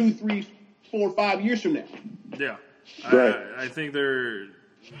 2, 3, 4, 5 years from now. Yeah, right. I think they're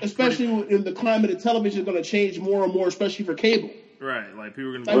especially in the climate of television is going to change more and more, especially for cable. Right,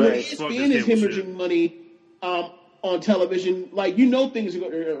 people are going to ESPN is hemorrhaging money on television. Things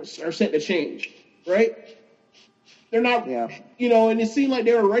are set to change, right? They're not, and it seemed like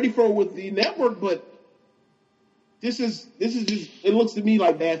they were ready for it with the network, but this is just, it looks to me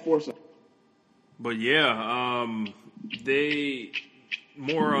like bad foresight. But they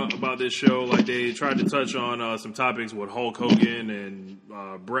more about this show, they tried to touch on some topics with Hulk Hogan and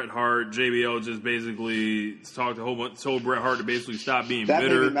Bret Hart. JBL just basically told Bret Hart to basically stop being bitter.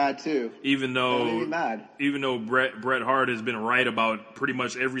 That made me mad too. Even though Bret Hart has been right about pretty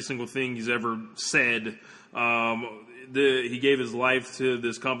much every single thing he's ever said. He gave his life to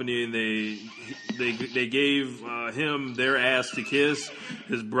this company, and they gave him their ass to kiss.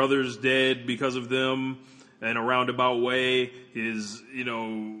 His brother's dead because of them. In a roundabout way, this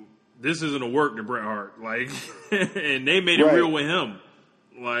isn't a work to Bret Hart. And they made it real with him.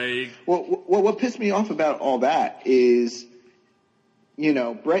 What pissed me off about all that is,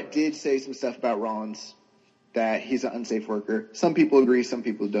 Bret did say some stuff about Rollins, that he's an unsafe worker. Some people agree, some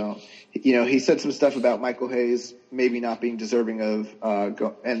people don't. He said some stuff about Michael Hayes maybe not being deserving of,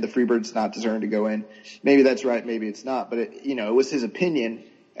 and the Freebirds not deserving to go in. Maybe that's right, maybe it's not. But it was his opinion.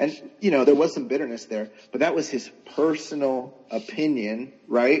 And, there was some bitterness there, but that was his personal opinion,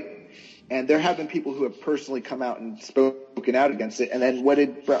 right? And there have been people who have personally come out and spoken out against it. And then what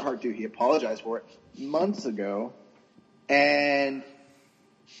did Bret Hart do? He apologized for it months ago. And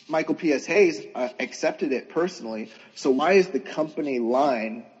Michael P.S. Hayes accepted it personally. So why is the company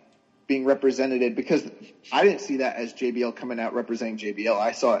line being represented? Because I didn't see that as JBL coming out representing JBL.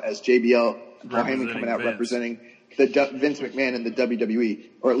 I saw it as JBL and Paul Heyman coming out representing the Vince McMahon and the WWE,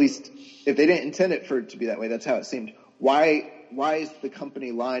 or at least if they didn't intend it for it to be that way, that's how it seemed. Why is the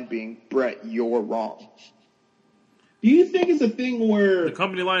company line being Bret, you're wrong? Do you think it's a thing where the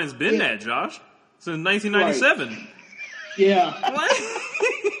company line has been that, Josh, since 1997? Right. Yeah.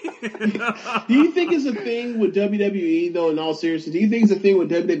 Do you think it's a thing with WWE though? In all seriousness, do you think it's a thing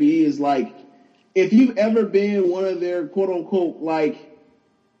with WWE is if you've ever been one of their quote unquote like,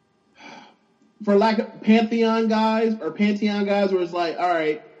 for lack of Pantheon guys, where it's like, all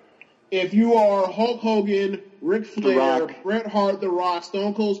right, if you are Hulk Hogan, Ric Flair, Bret Hart, The Rock,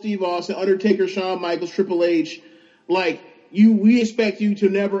 Stone Cold Steve Austin, Undertaker, Shawn Michaels, Triple H, like we expect you to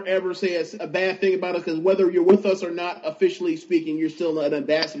never ever say a bad thing about us, because whether you're with us or not, officially speaking, you're still an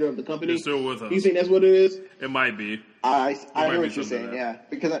ambassador of the company. You're still with us. You think that's what it is? It might be. I know what you're saying. Yeah,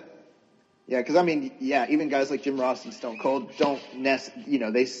 because I mean, even guys like Jim Ross and Stone Cold don't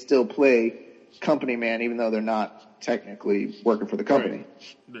they still play company man, even though they're not technically working for the company.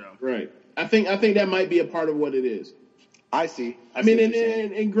 Right. I think that might be a part of what it is. I see. I mean,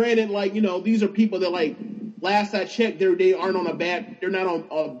 and granted, like, these are people that, like, last I checked, they're not on a bad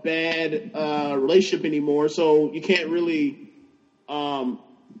relationship anymore. So you can't really, to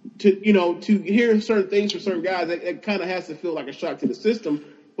hear certain things from certain guys, it kind of has to feel like a shock to the system.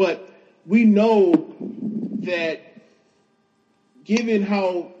 But we know that, given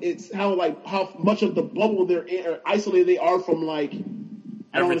how much of the bubble they're in, or isolated they are from, like,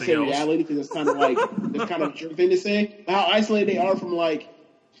 I don't want to say reality, because it's kind of like it's kind of a true thing to say. But how isolated they are from, like,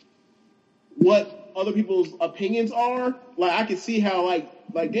 what other people's opinions are. Like, I can see how like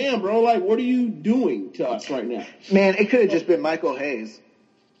damn, bro, like, what are you doing to us right now? Man, it could have just been Michael Hayes.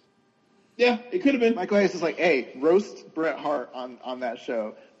 Yeah, it could have been. Michael Hayes is like, hey, roast Bret Hart on that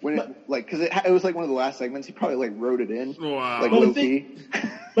show. Because it was like one of the last segments. He probably like wrote it in, like low key.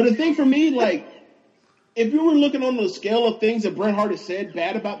 But the thing for me, like, if you were looking on the scale of things that Bret Hart has said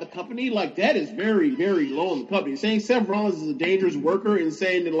bad about the company, like, that is very, very low in the company. Saying Seth Rollins is a dangerous worker and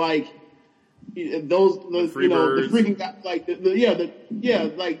saying that, like, the freaking guy, like,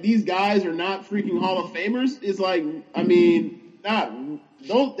 like, these guys are not freaking Hall of Famers is like, I mean, and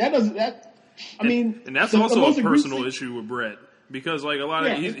that's also a personal issue with Bret. Because, like, a lot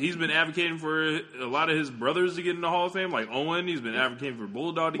of he's been advocating for a lot of his brothers to get in the Hall of Fame, like Owen. He's been advocating for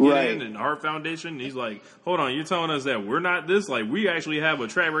Bulldog to get in, and the Hart Foundation. And he's like, hold on, you're telling us that we're not this? Like, we actually have a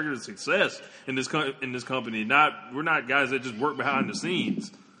track record of success in this company. We're not guys that just work behind the scenes.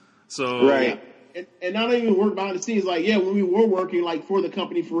 So and not even work behind the scenes. Like, when we were working, like, for the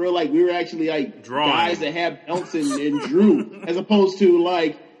company for real, like, we were actually like guys that have belts and drew, as opposed to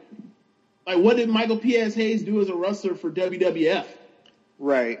like what did Michael P.S. Hayes do as a wrestler for WWF?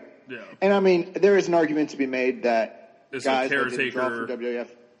 Right. Yeah. And I mean, there is an argument to be made that it's guys that didn't draw for WWF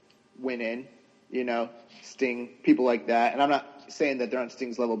went in, Sting, people like that. And I'm not saying that they're on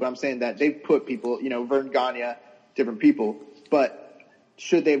Sting's level, but I'm saying that they've put people, Vern Gagne, different people. But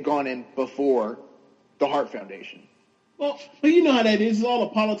should they have gone in before the Hart Foundation? Well, but you know how that is. It's all a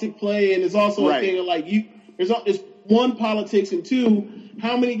politic play, and it's also a thing of, like, there's one, politics, and two,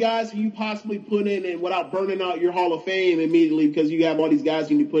 how many guys can you possibly put in and without burning out your Hall of Fame immediately, because you have all these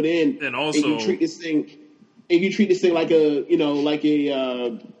guys you put in, and also you treat this thing like a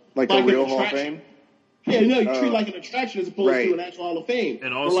real Hall of Fame. Yeah, you treat it like an attraction as opposed to an actual Hall of Fame.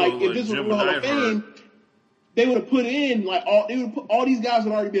 And also, if this was a real Hall of Fame, they would have put in all these guys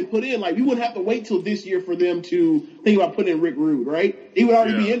had already been put in. Like, we wouldn't have to wait till this year for them to think about putting in Rick Rude, right? He would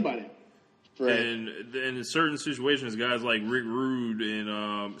already be in by then. Right. And in certain situations, guys like Rick Rude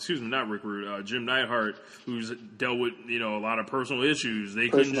and Jim Neidhart, who's dealt with a lot of personal issues. They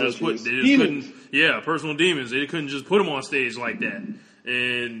couldn't just personal demons. They couldn't just put them on stage like that,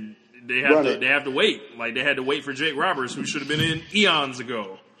 and they have to wait. Like, they had to wait for Jake Roberts, who should have been in eons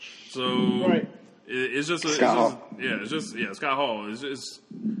ago. So it's just Scott Hall. It's it's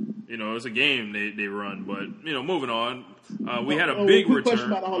a game they run, but moving on. We had a big return.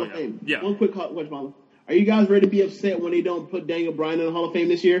 Question about the Hall of Fame. Yeah. One quick question, are you guys ready to be upset when they don't put Daniel Bryan in the Hall of Fame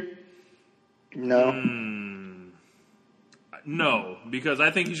this year? No. No, because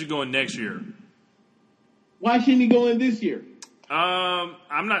I think he should go in next year. Why shouldn't he go in this year?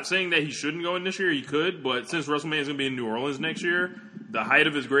 I'm not saying that he shouldn't go in this year. He could, but since WrestleMania is going to be in New Orleans next year, the height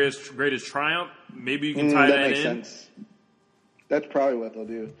of his greatest triumph, maybe you can tie that makes in. Sense. That's probably what they'll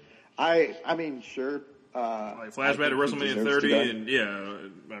do. I mean, sure. Like, flashback to WrestleMania 30,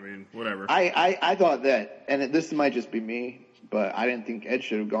 and whatever. I thought that, and this might just be me, but I didn't think Edge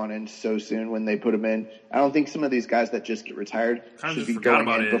should have gone in so soon when they put him in. I don't think some of these guys that just get retired should be going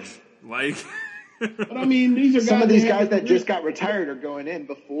in. But I mean, these are guys. Some of these guys that just got retired are going in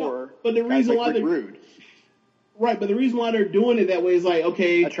before. But the reason why they're rude. Right, but the reason why they're doing it that way is like,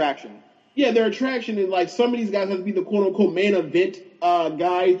 okay, attraction. Yeah, their attraction, and like some of these guys have to be the quote unquote main event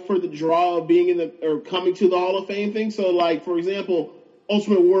guy for the draw of being coming to the Hall of Fame thing. So, like, for example,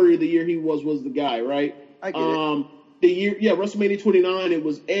 Ultimate Warrior, the year he was the guy, right? I get it. The year, WrestleMania 29, it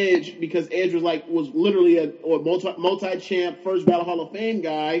was Edge, because Edge was literally a multi-champ, first Battle Hall of Fame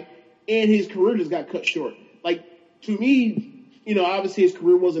guy. and his career just got cut short. Like, to me, obviously his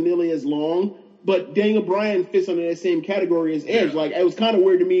career wasn't nearly as long, but Daniel Bryan fits under that same category as Edge. Like, it was kind of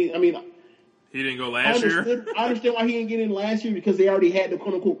weird to me. I mean, he didn't go last year. I understand why he didn't get in last year because they already had the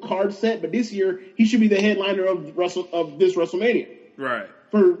quote unquote card set. But this year, he should be the headliner of this WrestleMania, right?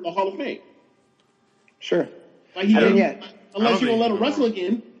 For the Hall of Fame. Sure. Like unless you don't let him wrestle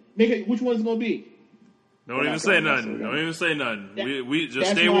again, which one is it going to be? Don't even say nothing. Don't even say nothing. We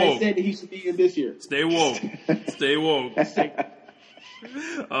just stay woke. That's why woke. I said that he should be in this year. Stay woke. Stay woke.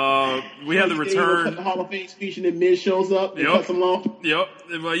 We have the return. Cut the Hall of Fame speech and then Miz shows up and cuts him off. Yep.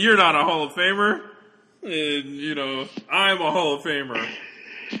 But you're not a Hall of Famer. And, I'm a Hall of Famer.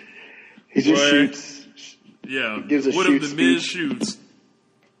 He just shoots. Yeah. He gives a what shoot if the Miz shoots?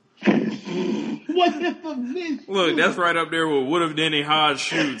 What if the Miz Look, that's right up there with what if Danny Hodge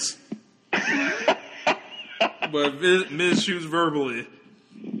shoots. But Miz shoots verbally.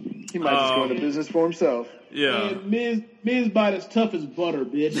 He might just go into business for himself. Yeah. Man, Miz bite as tough as butter,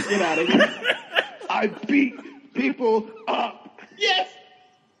 bitch. Get out of here. I beat people up. Yes.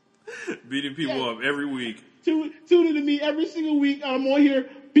 Beating people up every week. Tune into me every single week. I'm on here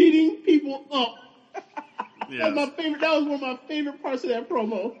beating people up. Yes. That was one of my favorite parts of that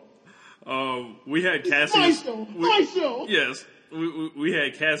promo. We had Cassius. My show. Yes. We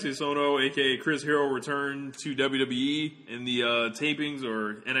had Cassius Ono, a.k.a. Chris Hero, return to WWE in the tapings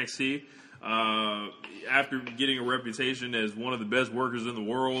or NXT. After getting a reputation as one of the best workers in the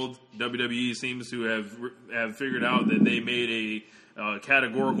world, WWE seems to have figured out that they made a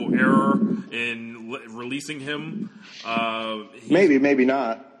categorical error in releasing him. Maybe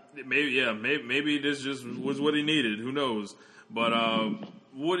not. Maybe this just was what he needed. Who knows? But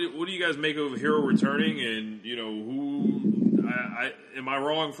what do you guys make of Hero returning? And who? Am I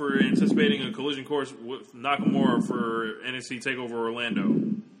wrong for anticipating a collision course with Nakamura for NXT TakeOver Orlando?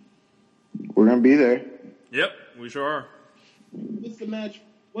 We're gonna be there. Yep, we sure are. What's the match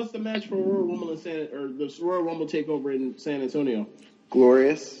for Royal Rumble or the Royal Rumble takeover in San Antonio?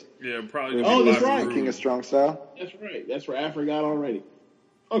 Glorious. Yeah, probably. Oh, that's right. King of Strong Style. That's right. I forgot already.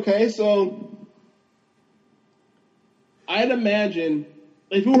 Okay, so I'd imagine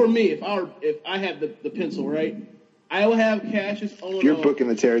if it were me, if I had the pencil, right, I would have Cassius Ono. You're booking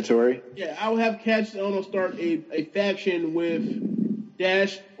the territory. Yeah, I would have Cassius Ono start a faction with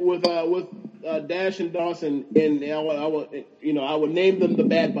Dash Dash and Dawson, and I would name them the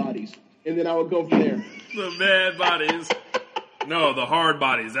Bad Bodies, and then I would go from there. The Bad Bodies. No, the Hard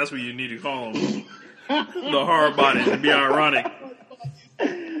Bodies. That's what you need to call them. The Hard Bodies. It'd be ironic.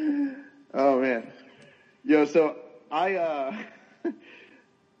 Oh man, yo! So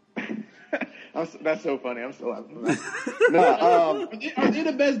that's so funny. I'm still laughing. No, are they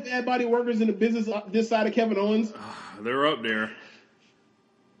the best bad body workers in the business this side of Kevin Owens? They're up there.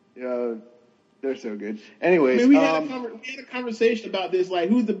 Yeah, they're so good. Anyways, we had a conversation about this, like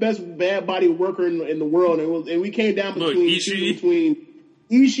who's the best bad body worker in the world, and we came down between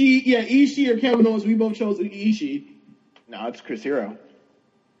Ishii or Kevin Owens. We both chose Ishii. No, it's Chris Hero.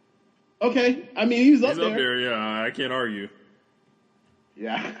 Okay, I mean he's up there. Yeah, I can't argue.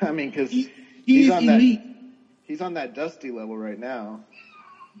 Yeah, I mean because he's on elite. He's on that Dusty level right now.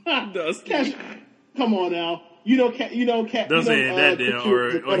 Dusty, come on now. Dusty ain't that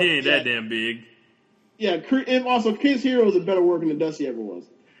damn, he ain't that damn big. Yeah, and also Chris Hero is a better worker than Dusty ever was.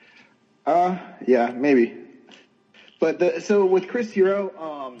 Yeah, maybe. But so with Chris Hero,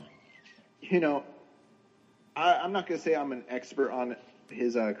 I'm not gonna say I'm an expert on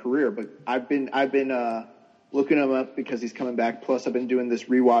his career, but I've been looking him up because he's coming back. Plus, I've been doing this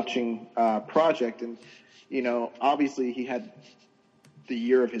rewatching project, and obviously he had the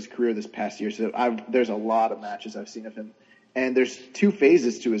year of his career this past year. So there's a lot of matches I've seen of him, and there's two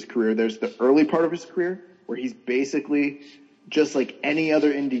phases to his career. There's the early part of his career where he's basically just like any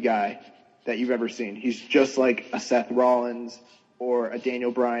other indie guy that you've ever seen. He's just like a Seth Rollins or a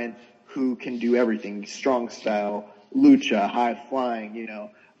Daniel Bryan who can do everything: strong style, lucha, high flying,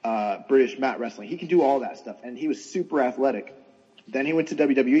 British mat wrestling. He can do all that stuff, and he was super athletic. Then he went to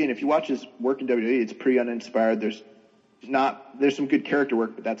WWE, and if you watch his work in WWE, it's pretty uninspired. There's some good character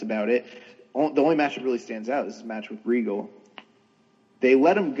work, but that's about it. The only match that really stands out is his match with Regal. They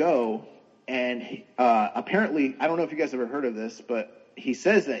let him go, and apparently, I don't know if you guys ever heard of this, but he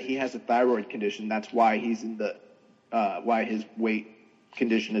says that he has a thyroid condition. That's why he's in why his weight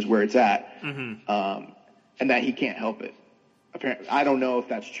condition is where it's at, and that he can't help it. Apparently, I don't know if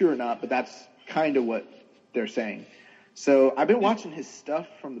that's true or not, but that's kind of what they're saying. So I've been watching his stuff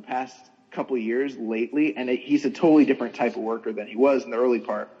from the past couple of years lately, and he's a totally different type of worker than he was in the early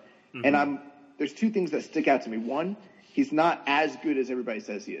part. And there's two things that stick out to me. One, he's not as good as everybody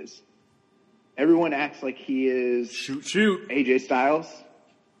says he is. Everyone acts like he is shoot AJ Styles,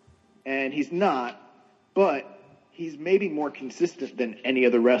 and he's not, but he's maybe more consistent than any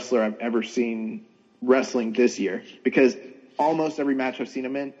other wrestler I've ever seen wrestling this year, because almost every match I've seen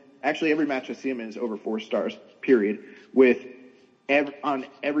him in, actually every match I've seen him in is over 4 stars, period, on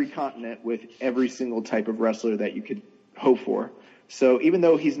every continent with every single type of wrestler that you could hope for. So even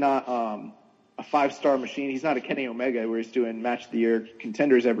though he's not a 5-star machine, he's not a Kenny Omega where he's doing match of the year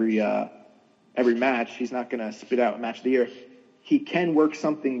contenders every match. He's not going to spit out match of the year. He can work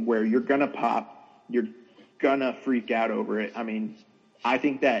something where you're going to pop, you're going to freak out over it. I mean, I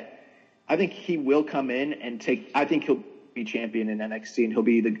think he will come in and I think he'll be champion in NXT, and he'll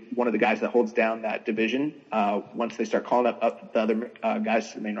be one of the guys that holds down that division once they start calling up the other guys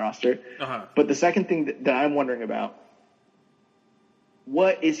to the main roster. Uh-huh. But the second thing that I'm wondering about,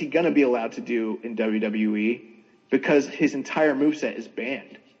 what is he going to be allowed to do in WWE? Because his entire moveset is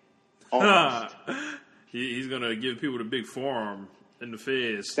banned. Almost. He's going to give people the big forearm in the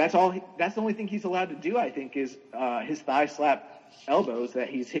face. That's the only thing he's allowed to do, I think, is his thigh slap elbows that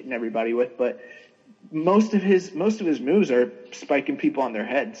he's hitting everybody with. But most of his moves are spiking people on their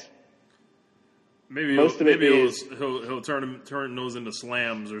heads. Maybe he'll turn those into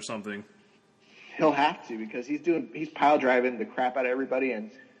slams or something. He'll have to, because he's pile driving the crap out of everybody and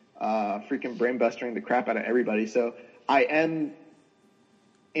freaking brain bustering the crap out of everybody. So I am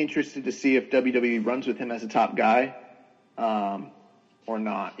interested to see if WWE runs with him as a top guy or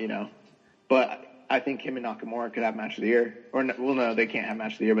not, But I think him and Nakamura could have match of the year. No, they can't have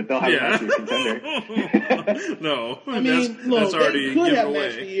match of the year, but they'll have a match of the contender. No, I mean, that's already they could given have away.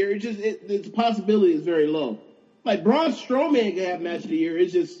 match of the year. It's just the possibility is very low. Like Braun Strowman could have match of the year.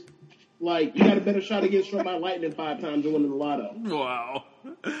 It's just like you got a better shot against struck by lightning 5 times than winning the lotto. Wow.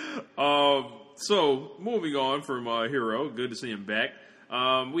 So moving on from Hero, good to see him back.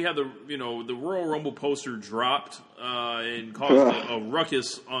 We had the Royal Rumble poster dropped and caused a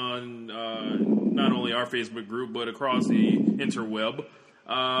ruckus on not only our Facebook group but across the interweb.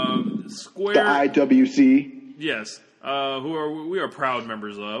 Square, the IWC, yes, we are proud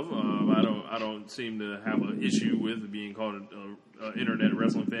members of. I don't seem to have an issue with being called an internet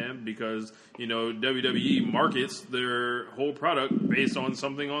wrestling fan, because WWE markets their whole product based on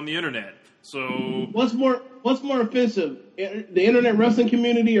something on the internet. So what's more offensive, the internet wrestling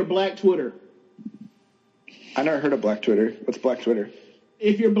community or Black Twitter? I never heard of Black Twitter. What's Black Twitter?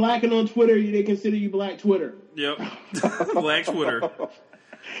 If you're blacking on Twitter, they consider you Black Twitter. Yep, Black Twitter.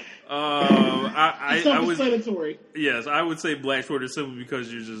 Self-explanatory. Yes, I would say Black Twitter simply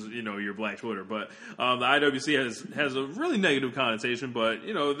because you're just you're Black Twitter. But the IWC has a really negative connotation. But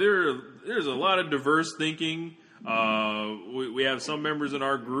there's a lot of diverse thinking. We have some members in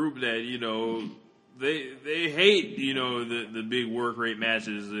our group that they hate the big work rate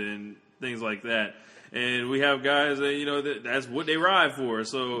matches and things like that, and we have guys that that's what they ride for.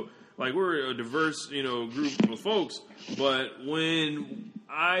 So like we're a diverse group of folks. But when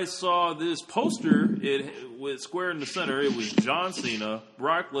I saw this poster, with Square in the center, it was John Cena,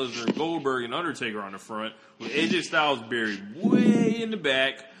 Brock Lesnar, Goldberg, and Undertaker on the front, with AJ Styles buried way in the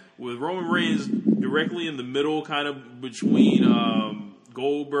back, with Roman Reigns directly in the middle, kind of between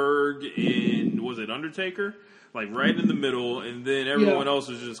Goldberg and, was it Undertaker? Like right in the middle, and then everyone else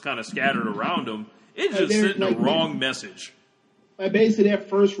is just kind of scattered around him. It's just sending the wrong message. Basically, that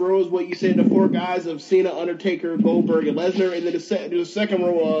first row is what you said, the 4 guys of Cena, Undertaker, Goldberg, and Lesnar, and then there's a second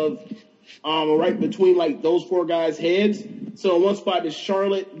row of right between like those 4 guys' heads. So in one spot is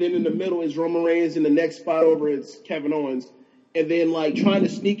Charlotte, then in the middle is Roman Reigns, and the next spot over is Kevin Owens. And then like trying to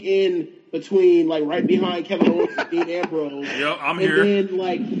sneak in between like right behind Kevin Owens and Dean Ambrose. Yep, I'm here. And then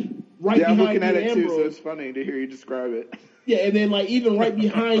like right I'm behind looking at Dean it Ambrose. too, so it's funny to hear you describe it. Yeah, and then like even right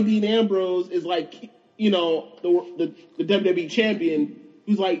behind Dean Ambrose is like the WWE champion,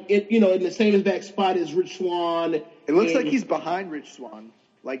 who's like in the same exact spot as Rich Swann. It looks like he's behind Rich Swann,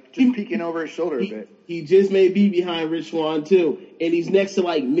 like just peeking over his shoulder a bit. He just may be behind Rich Swann too, and he's next to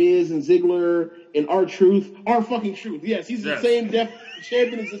like Miz and Ziggler and R-Truth. R-fucking-Truth. Yes, he's the same depth. The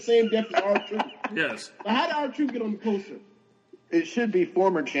champion is the same depth as R-Truth. Yes. But how did R-Truth get on the poster? It should be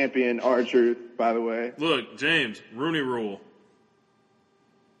former champion R-Truth, by the way. Look, James, Rooney Rule.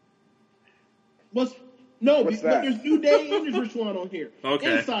 But there's New Day and there's Rich Swann on here.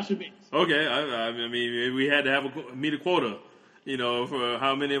 Okay. And Sasha Banks. Okay, I mean, we had to meet a quota, for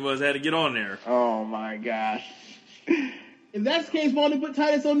how many of us had to get on there. Oh, my gosh. If that's the case, why don't they put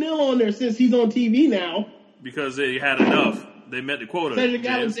Titus O'Neil on there since he's on TV now? Because they had enough. They met the quota. Cedric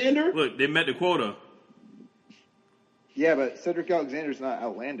Alexander? Look, they met the quota. Yeah, but Cedric Alexander's not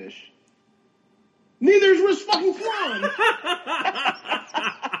outlandish. Neither is Rich fucking Swann.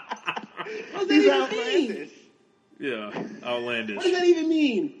 What does that even mean? Yeah, outlandish. What does that even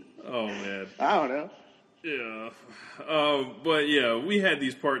mean? Oh man, I don't know. yeah. But yeah, we had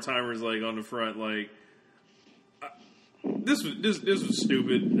these part timers like on the front. Like this was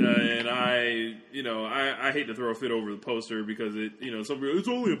stupid, and I hate to throw a fit over the poster because some people, it's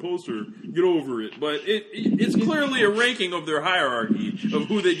only a poster. Get over it. But it's clearly a ranking of their hierarchy of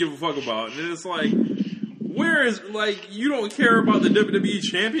who they give a fuck about, and it's like, where is you don't care about the WWE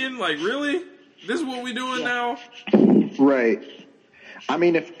champion? Like really? This is what we doing now? Right. I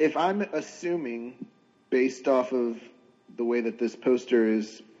mean, if I'm assuming, based off of the way that this poster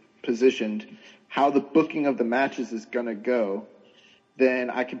is positioned, how the booking of the matches is going to go,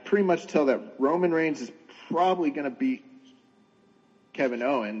 then I can pretty much tell that Roman Reigns is probably going to beat Kevin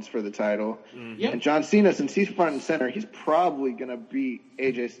Owens for the title. Yep. And John Cena, since he's front and center, he's probably going to beat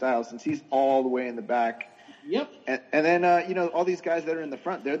AJ Styles since he's all the way in the back. Yep. And then, all these guys that are in the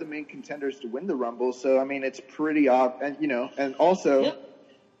front, they're the main contenders to win the Rumble. So, I mean, it's pretty obvious. And also,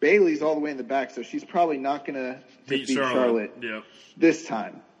 Bayley's all the way in the back, so she's probably not going to defeat Charlotte this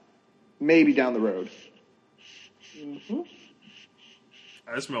time. Maybe down the road. Mm-hmm.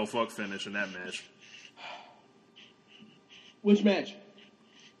 I smell fuck finish in that match. Which match?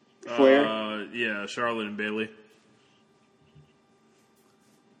 Flair? Yeah, Charlotte and Bayley.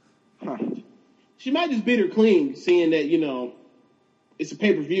 Huh. She might just beat her clean, seeing that, it's a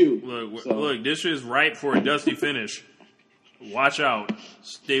pay-per-view. Look, this is ripe for a dusty finish. Watch out.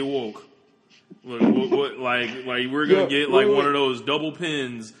 Stay woke. Look, we're going to get one of those double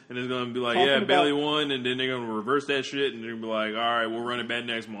pins, and it's going to be like, Bayley won, and then they're going to reverse that shit, and they're going to be like, all right, we'll run it back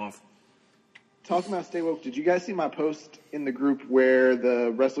next month. Talking about Stay Woke, did you guys see my post in the group where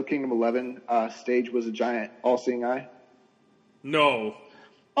the Wrestle Kingdom 11 stage was a giant all-seeing eye? No.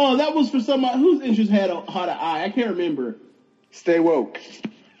 Oh, that was for somebody whose interest had an eye. I can't remember. Stay woke.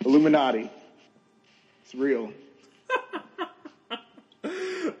 Illuminati. It's real.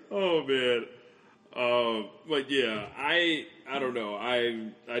 Oh, man. But yeah, I don't know.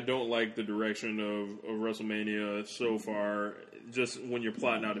 I don't like the direction of WrestleMania so far. Just when you're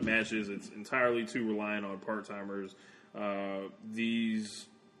plotting out the matches, it's entirely too reliant on part-timers. These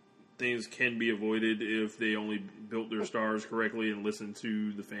things can be avoided if they only built their stars correctly and listened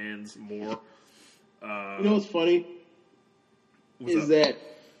to the fans more. You know what's funny? What's up? That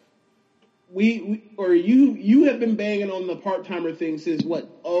you have been banging on the part-timer thing since what?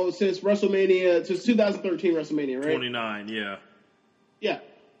 Oh, since WrestleMania, since 2013 WrestleMania, right? 29, yeah. Yeah,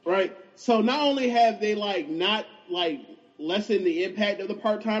 right. So not only have they not lessened the impact of the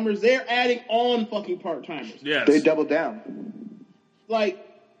part-timers, they're adding on fucking part-timers. Yes. They doubled down.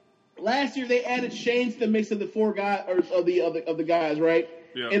 Last year they added Shane to the mix of the four guys or of the guys, right?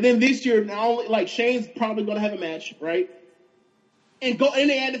 Yeah. And then this year, not only Shane's probably going to have a match, right? And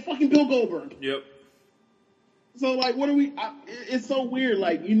they added fucking Bill Goldberg. Yep. So what are we? It's so weird.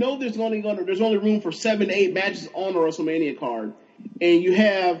 There's only room for 7 to 8 matches on the WrestleMania card, and you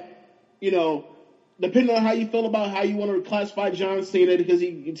have, depending on how you feel about how you want to classify John Cena because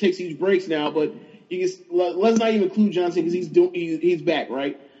he takes these breaks now, but let's not even include John Cena because he's back,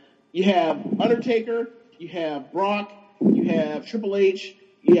 right? You have Undertaker, you have Brock, you have Triple H,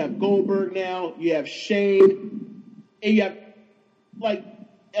 you have Goldberg now, you have Shane, and you have,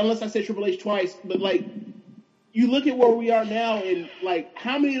 unless I said Triple H twice, but you look at where we are now and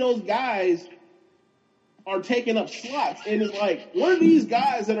how many of those guys are taking up slots, and it's one of these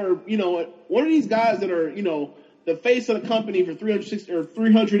guys that are, the face of the company for 360 or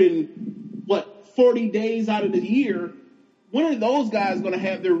 340 days out of the year. When are those guys going to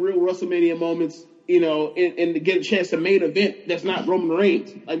have their real WrestleMania moments, and to get a chance to main event that's not Roman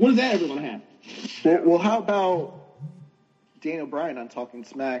Reigns? When is that ever going to happen? Well, how about Daniel Bryan on Talking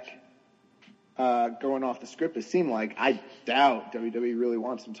Smack going off the script? It seemed like, I doubt WWE really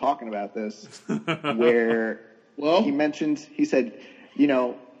wants him talking about this, where he said,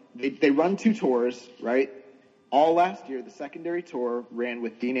 they run 2 tours, right? All last year, the secondary tour ran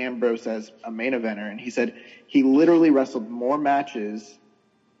with Dean Ambrose as a main eventer, and he said he literally wrestled more matches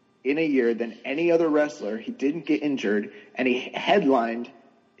in a year than any other wrestler. He didn't get injured, and he headlined,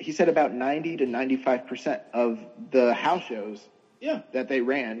 he said, about 90 to 95% of the house shows that they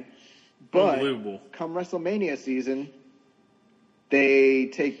ran. But come WrestleMania season, they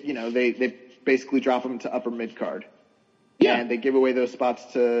take, they basically drop them to upper mid-card. Yeah. And they give away those spots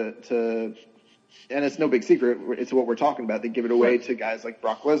to and it's no big secret. It's what we're talking about. They give it away to guys like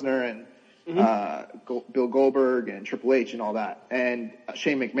Brock Lesnar and Bill Goldberg and Triple H and all that, and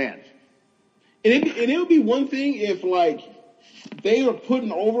Shane McMahon. And it would be one thing if they are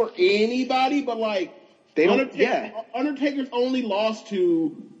putting over anybody, but like They don't. Undertaker's only lost to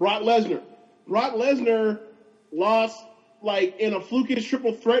Brock Lesnar. Brock Lesnar lost like in a flukish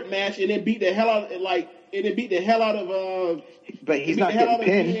triple threat match, and then beat the hell out of But he's not getting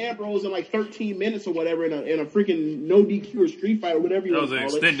pinned. Dean Ambrose in like 13 minutes or whatever in a freaking no DQ or street fight or whatever you want to call it. That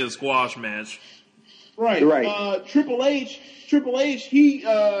was an extended squash match. Right. Triple H,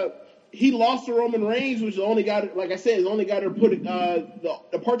 he lost to Roman Reigns, which is the only guy, like I said, is the only guy that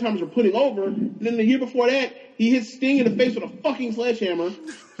the part-timers are putting over. And then the year before that, he hit Sting in the face with a fucking sledgehammer.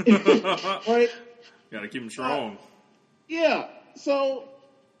 Right? Gotta keep him strong. Yeah. So,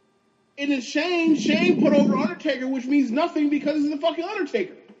 and then Shane put over Undertaker, which means nothing because it's the fucking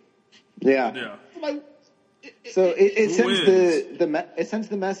Undertaker. Yeah. Like, it sends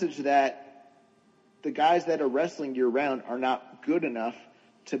the message that the guys that are wrestling year round are not good enough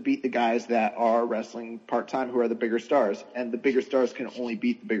to beat the guys that are wrestling part-time who are the bigger stars. And the bigger stars can only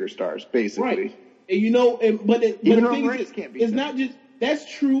beat the bigger stars, basically. Right. And but the thing is, can't beat it's them. not just, that's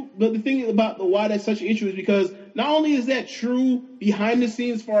true, but the thing about why that's such an issue is because not only is that true behind the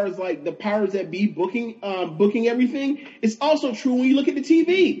scenes as far as like the powers that be booking everything, it's also true when you look at the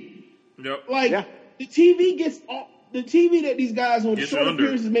TV. Yep. The TV the TV that these guys on the short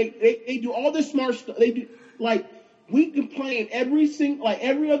appearances make, they do all this smart stuff. They do, like, we complain every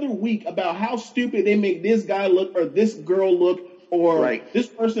other week about how stupid they make this guy look or this girl look, or this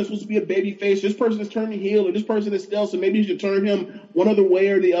person is supposed to be a baby face, this person is turning heel, or this person is still, so maybe you should turn him one other way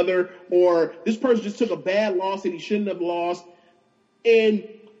or the other, or this person just took a bad loss that he shouldn't have lost. And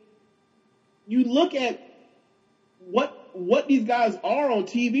you look at what these guys are on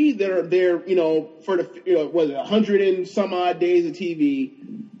TV that are there, for the 100 and some odd days of TV.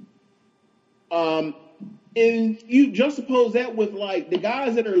 And you juxtapose that with like the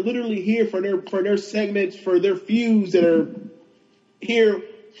guys that are literally here for their segments, for their feuds, that are here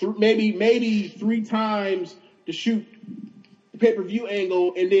maybe 3 times to shoot the pay-per-view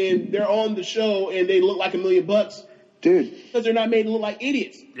angle, and then they're on the show and they look like $1 million, dude, because they're not made to look like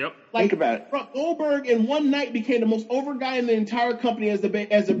idiots. Yep. Like, think about it. Goldberg in one night became the most over guy in the entire company as the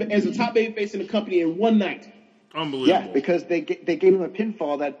top babyface in the company in one night. Unbelievable. Yeah, because they gave him a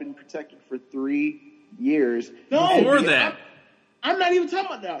pinfall that had been protected for 3 years. No, Before that. I'm not even talking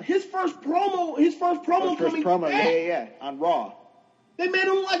about that. His first promo coming back, on Raw. They made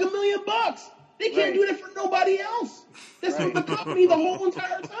him like $1 million. They can't do that for nobody else. That's for the company the whole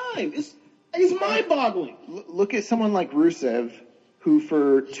entire time. It's mind-boggling. Look at someone like Rusev, who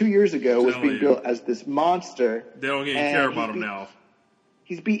for 2 years ago was being built as this monster. They don't even care about him now.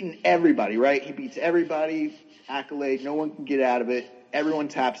 He's beaten everybody, right? He beats everybody, accolade, no one can get out of it. Everyone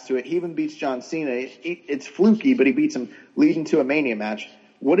taps to it. He even beats John Cena. It's fluky, but he beats him leading to a Mania match.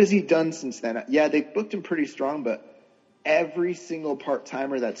 What has he done since then? Yeah, they booked him pretty strong, but every single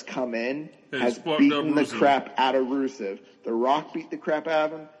part-timer that's come in has beaten the crap out of Rusev. The Rock beat the crap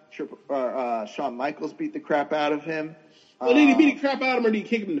out of him. Shawn Michaels beat the crap out of him. Well, did he beat the crap out of him, or did he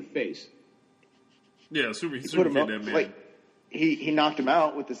kick him in the face? Yeah, super kicked that man. Like, he knocked him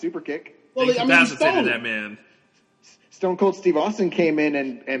out with the super kick. Well, he incapacitated that man. Stone Cold Steve Austin came in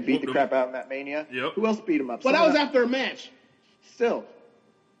and beat the crap out of Matt Mania. Yep. Who else beat him up? But that was after a match. Still.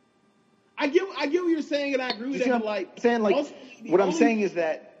 I get what you're saying, and I agree with that. What I'm saying is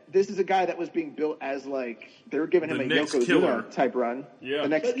that this is a guy that was being built as like they were giving him a Yokozuna type run. Yeah. The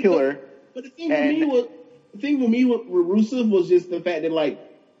next killer. But the thing for me with Rusev was just the fact that like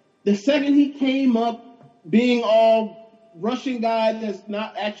the second he came up being all Russian guy that's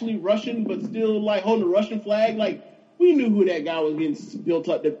not actually Russian but still like holding a Russian flag, like we knew who that guy was getting built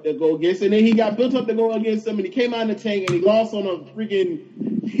up to go against, and then he got built up to go against him, and he came out in the tank and he lost on a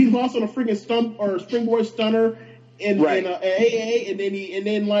freaking stump or springboard stunner in AA, and then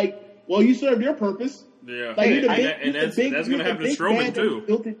you served your purpose. Yeah, like, that's going to happen to Strowman too.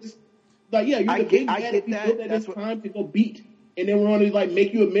 You're the big bad that we built at this time to go beat, and then we're going to like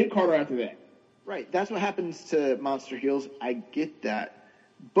make you a mid-carder after that. Right, that's what happens to monster heels. I get that,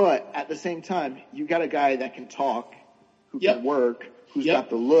 but at the same time, you got a guy that can talk, who can work, who's got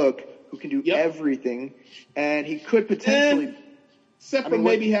the look, who can do everything, and he could potentially, except for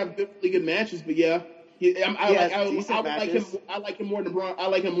maybe have really good matches. But I like him more than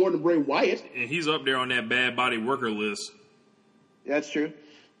Bray Wyatt, and he's up there on that bad body worker list. That's true,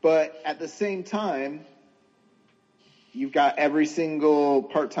 but at the same time, you've got every single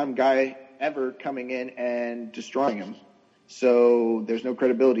part-time guy ever coming in and destroying him. So there's no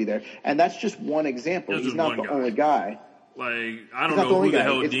credibility there. And that's just one example. He's not the only guy. Like, I don't know who the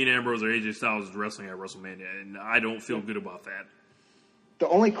hell Dean Ambrose or AJ Styles is wrestling at WrestleMania, and I don't feel good about that. The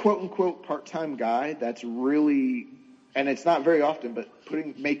only quote-unquote part-time guy that's really and it's not very often, but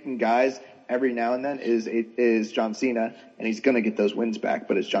making guys every now and then is John Cena, and he's going to get those wins back,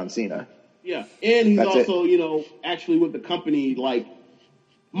 but it's John Cena. Yeah, and he's also, actually with the company, like,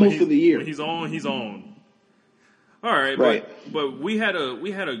 most of the year. When he's on, he's on. All right. But we had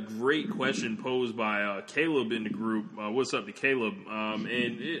a great question posed by Caleb in the group. What's up to Caleb?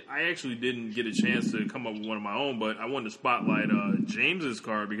 I actually didn't get a chance to come up with one of my own, but I wanted to spotlight James's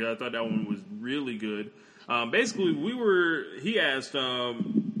card because I thought that one was really good. Basically, he asked the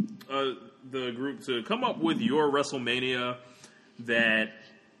group to come up with your WrestleMania that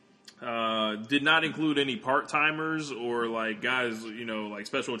did not include any part-timers or like guys, like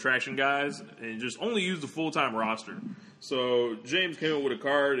special attraction guys, and just only use the full-time roster. So James came up with a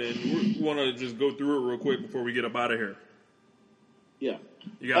card, and we want to just go through it real quick before we get up out of here. Yeah.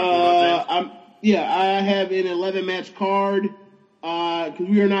 You got it pulled up, James? I have an 11-match card because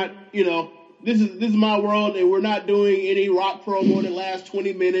we are not, this is my world, and we're not doing any Rock promo that lasts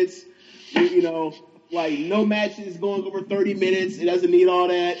 20 minutes. Like, no match is going over 30 minutes. It doesn't need all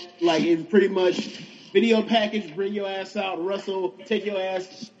that. Like, it's pretty much video package, bring your ass out, wrestle, take your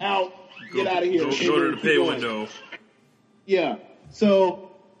ass out, get out of here. Go to the pay window. Yeah.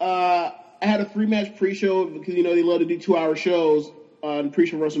 So, I had a 3-match pre-show because, they love to do 2-hour shows on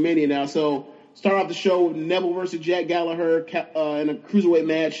pre-show WrestleMania now. So, start off the show with Neville versus Jack Gallagher in a cruiserweight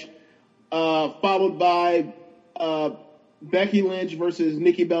match, followed by Becky Lynch versus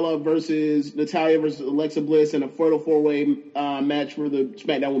Nikki Bella versus Natalya versus Alexa Bliss in a Fatal 4-way match for the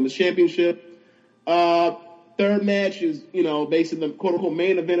SmackDown Women's Championship. Third match is, basically the quote-unquote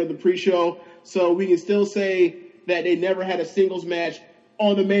main event of the pre-show. So we can still say that they never had a singles match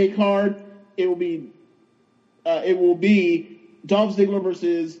on the main card. It will be Dolph Ziggler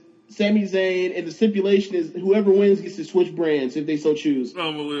versus Sami Zayn, and the stipulation is whoever wins gets to switch brands if they so choose.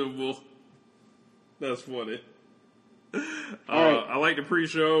 Unbelievable. That's funny. All right. I like the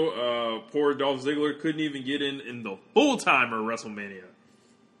pre-show. Poor Dolph Ziggler couldn't even get in the full-timer WrestleMania.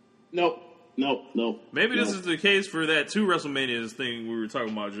 Nope. Maybe this is the case for that 2 WrestleManias thing we were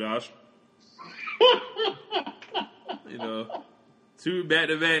talking about, Josh. 2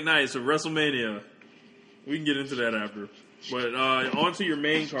 back-to-back nights of WrestleMania. We can get into that after. But on to your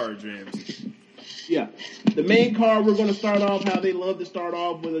main card, James. Yeah. The main card, we're going to start off how they love to start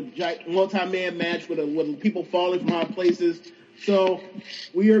off with a multi-man match with people falling from high places. So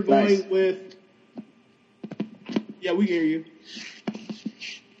we are going with... Yeah, we hear you.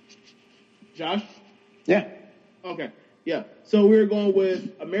 Josh? Yeah. Okay. Yeah. So we're going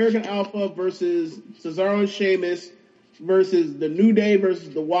with American Alpha versus Cesaro and Sheamus versus the New Day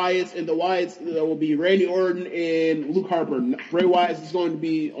versus the Wyatts, and the Wyatts will be Randy Orton and Luke Harper. Bray Wyatt is going to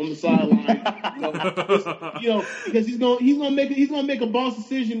be on the sideline, because he's gonna make a boss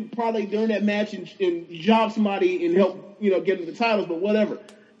decision probably during that match and job somebody and help get them the titles, but whatever.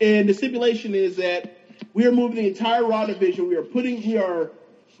 And the stipulation is that we are moving the entire Raw division. We are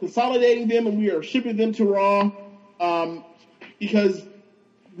consolidating them and we are shipping them to Raw because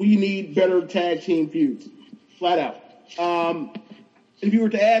we need better tag team feuds, flat out. If you were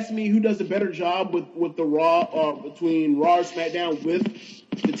to ask me who does a better job with the Raw, between Raw and SmackDown with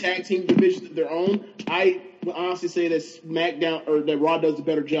the tag team divisions of their own, I would honestly say that Raw does a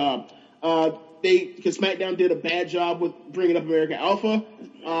better job. Because SmackDown did a bad job with bringing up American Alpha.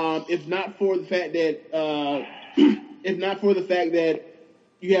 If not for the fact that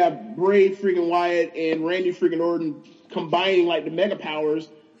you have Bray freaking Wyatt and Randy freaking Orton combining like the mega powers,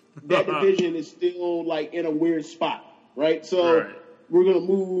 that division is still like in a weird spot. Right, so we're gonna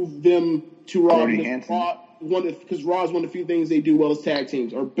move them to Raw because Raw is one of the few things they do well as tag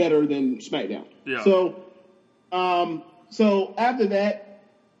teams, or better than SmackDown. Yeah. So, so after that,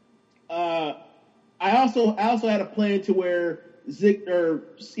 I also had a plan to where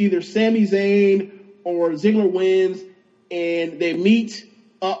either Sami Zayn or Ziggler wins, and they meet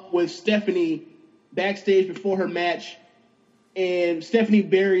up with Stephanie backstage before her match, and Stephanie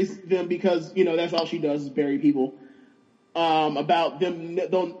buries them because that's all she does is bury people. About them,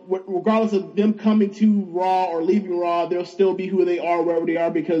 regardless of them coming to Raw or leaving Raw, they'll still be who they are wherever they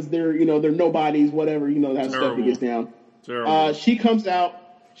are because they're nobodies, whatever, how Stephanie gets down. Terrible. She comes out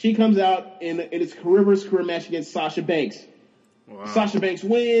and it's a reverse career match against Sasha Banks. Wow. Sasha Banks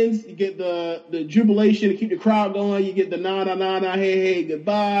wins. You get the jubilation to keep the crowd going. You get the na hey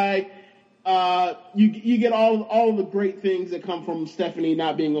goodbye. You get all of the great things that come from Stephanie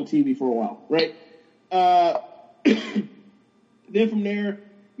not being on TV for a while, right? Then from there,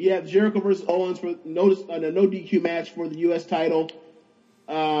 you have Jericho versus Owens for a no DQ match for the U.S. title.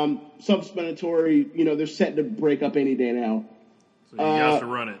 Self-explanatory, they're set to break up any day now. So you got to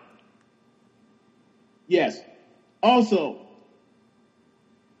run it. Yes. Also,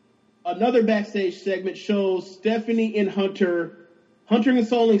 another backstage segment shows Stephanie and Hunter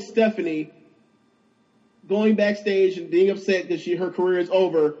consoling Stephanie, going backstage and being upset because her career is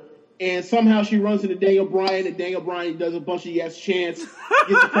over, and somehow she runs into Daniel Bryan, and Daniel Bryan does a bunch of yes chants,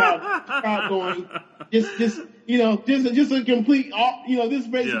 gets the crowd going. Just a complete, this is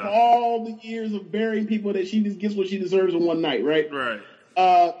basically all the years of burying people that she just gets what she deserves in one night, right? Right.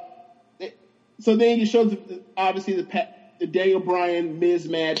 So then you show obviously the Daniel Bryan Miz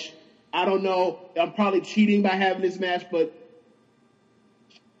match. I don't know. I'm probably cheating by having this match, but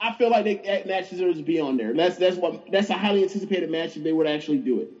I feel like that match deserves to be on there. That's a highly anticipated match if they would actually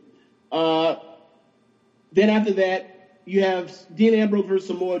do it. Then after that, you have Dean Ambrose versus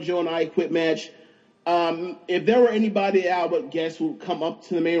Samoa Joe in an I Quit match. If there were anybody I would guess would come up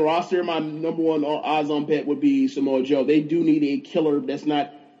to the main roster, my number one odds-on bet would be Samoa Joe. They do need a killer that's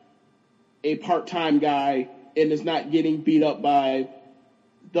not a part-time guy and is not getting beat up by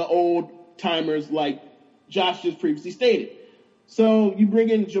the old timers like Josh just previously stated. So you bring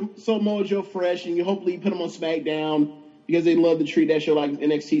in Samoa Joe fresh, and you hopefully put him on SmackDown because they love to treat that show like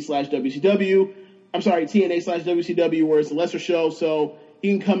NXT/WCW. I'm sorry, TNA/WCW, where it's a lesser show, so he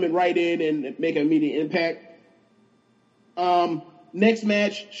can come in right in and make an immediate impact. Next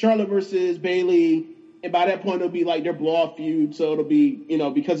match, Charlotte versus Bayley, and by that point it'll be like their blow-off feud, so it'll be,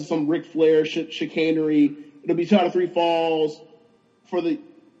 because of some Ric Flair chicanery, it'll be 2 out of 3 falls for the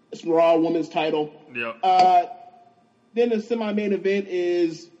Raw Women's title. Yep. Then the semi-main event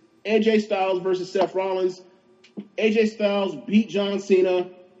is AJ Styles versus Seth Rollins. AJ Styles beat John Cena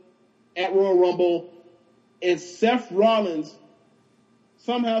at Royal Rumble, and Seth Rollins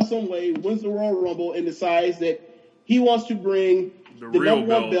somehow, some way wins the Royal Rumble and decides that he wants to bring the number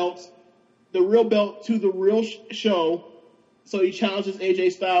one belt, the real belt, to the real show. So he challenges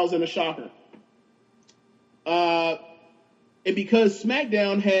AJ Styles in a shocker. And because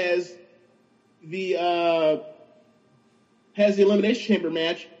SmackDown has the Elimination Chamber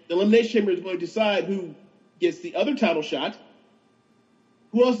match, the Elimination Chamber is going to decide who gets the other title shot.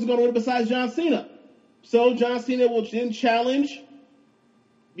 Who else is going to win besides John Cena? So John Cena will then challenge,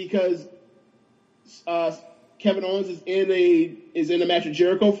 because Kevin Owens is in a match with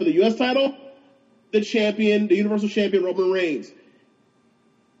Jericho for the U.S. title, the champion, the Universal Champion Roman Reigns.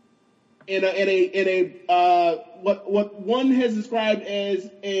 In what one has described as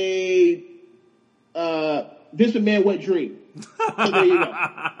a Vince McMahon wet dream. So there you go.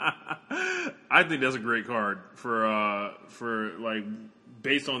 I think that's a great card for like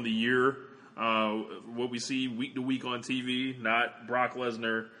based on the year, what we see week to week on TV. Not Brock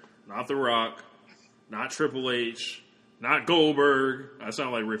Lesnar, not The Rock, not Triple H, not Goldberg. I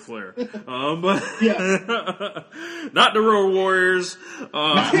sound like Ric Flair. But Yeah. not the Road Warriors.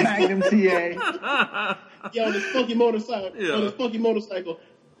 Magnum TA. Yeah, on this funky motorcycle. Yeah. On this funky motorcycle.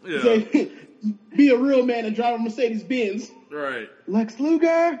 Yeah. Say, be a real man and drive a Mercedes Benz. Right. Lex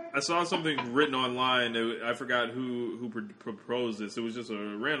Luger. I saw something written online. I forgot who proposed this. It was just a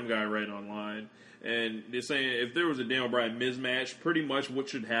random guy writing online. And they're saying if there was a Daniel Bryan Miz match, pretty much what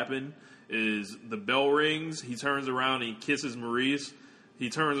should happen is the bell rings, he turns around and he kisses Maurice. He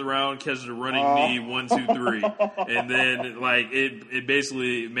turns around, catches a running knee, 1, 2, 3. And then, like, it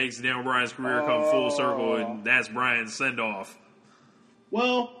basically makes Daniel Bryan's career come full circle, and that's Bryan's send-off.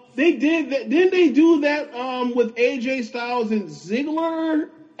 Well, they did that. Didn't they do that with AJ Styles and Ziggler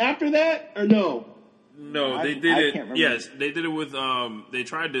after that, or no? No, they did it. Yes, they did it with. They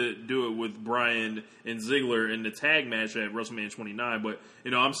tried to do it with Bryan and Ziggler in the tag match at WrestleMania 29. But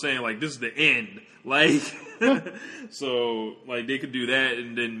I'm saying like this is the end. Like, so like they could do that,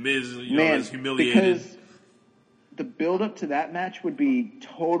 and then Miz, is humiliated. Because the build up to that match would be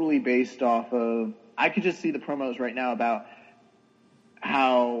totally based off of. I could just see the promos right now about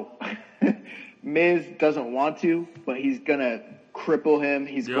how Miz doesn't want to, but he's gonna cripple him.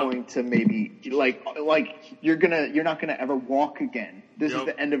 He's going to maybe like you're not gonna ever walk again. This is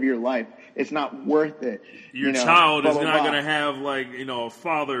the end of your life. It's not worth it. Your child is not gonna have like a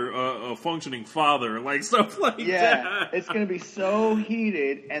father, a functioning father, like stuff like that. Yeah, it's gonna be so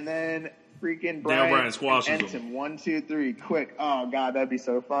heated, and then freaking Bryan squashes him. 1, 2, 3, quick. Oh god, that'd be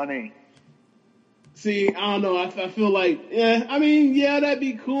so funny. See, I don't know. I feel like, that'd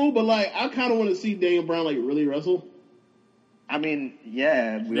be cool, but like, I kind of want to see Daniel Bryan like really wrestle. I mean,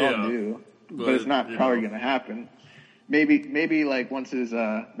 yeah, we all do, but it's not probably going to happen. Maybe like once his,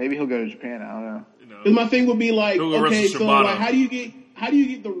 maybe he'll go to Japan. I don't know. Because my thing would be like, okay, so like, how do you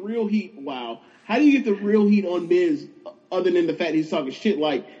get the real heat? Wow, how do you get the real heat on Miz? Other than the fact he's talking shit,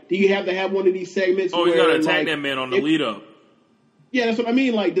 like, do you have to have one of these segments? Oh, you got to attack that man on the lead up. Yeah, that's what I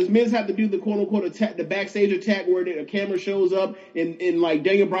mean. Like, does Miz have to do the quote unquote attack, the backstage attack, where a camera shows up and like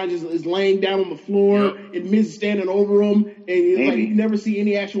Daniel Bryan is laying down on the floor and Miz is standing over him, and like you never see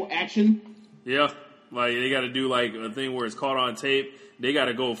any actual action? Yeah, like they got to do like a thing where it's caught on tape. They got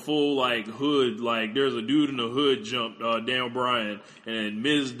to go full like hood. Like there's a dude in the hood jumped Daniel Bryan, and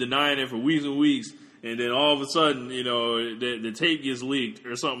Miz denying it for weeks and weeks. And then all of a sudden, you know, the tape gets leaked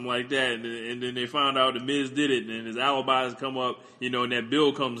or something like that. And then they found out that Miz did it, and his alibis come up, you know, and that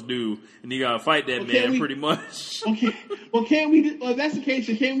bill comes due, and you got to fight that man pretty much. Okay. Well, can't we, if that's the case,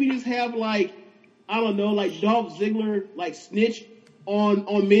 can't we just have, like, I don't know, like Dolph Ziggler, like, snitch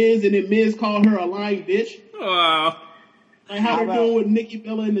on Miz, and then Miz call her a lying bitch? Wow. Like how they're doing with Nikki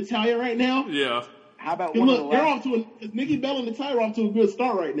Bella and Natalya right now? Yeah. How about they're off to Nikki Bella and Natalya are off to a good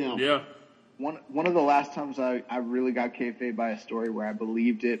start right now. Yeah. One of the last times I really got kayfabe by a story where I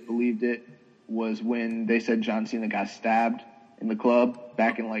believed it, was when they said John Cena got stabbed in the club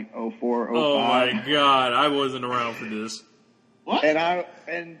back in like 04, 05. Oh my God, I wasn't around for this. What? No,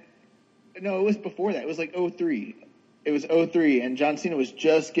 it was before that. It was like 03. It was 03, and John Cena was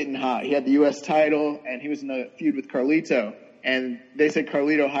just getting hot. He had the U.S. title, and he was in a feud with Carlito. And they said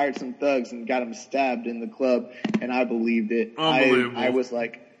Carlito hired some thugs and got him stabbed in the club, and I believed it. Unbelievable. I was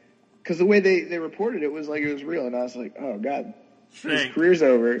like, because the way they reported it was like it was real, and I was like, oh God, his career's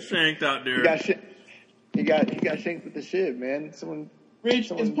over. Shanked out there. He got shanked with the shit, man.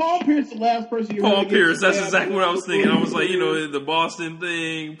 Rich, is Paul Pierce the last person you Paul Pierce, that's exactly what I was thinking. I was like, you know, the Boston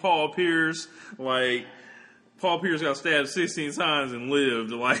thing, Paul Pierce, like, Paul Pierce got stabbed 16 times and lived,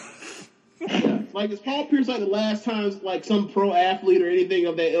 like. Yeah. Like, is Paul Pierce like the last time, like, some pro athlete or anything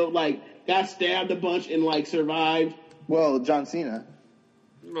of that ilk, like, got stabbed a bunch and, like, survived? Well, John Cena.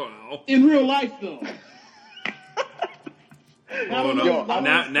 Well. In real life, though.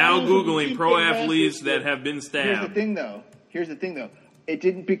 Now Googling pro athletes that have been stabbed. Here's the thing, though. It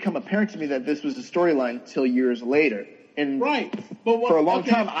didn't become apparent to me that this was a storyline until years later. And right. For a long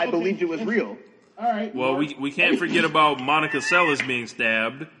time, I believed it was real. All right. Well, we can't forget about Monica Seles being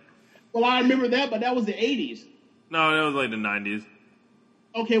stabbed. Well, I remember that, but that was the 80s. No, that was like the 90s.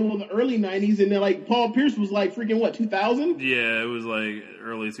 Okay, well, the early 90s, and then, like, Paul Pierce was, like, freaking, what, 2000? Yeah, it was, like,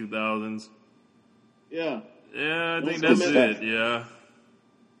 early 2000s. Yeah. Yeah, I think that's it, yeah.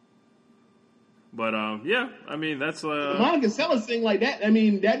 But, yeah, I mean, that's... The Monica Seles thing, like, that, I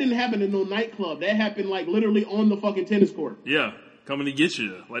mean, that didn't happen in no nightclub. That happened, like, literally on the fucking tennis court. Yeah, coming to get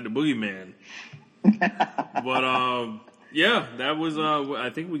you, like the boogeyman. But, yeah, that was,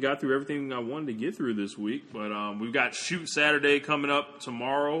 I think we got through everything I wanted to get through this week. But we've got Shoot Saturday coming up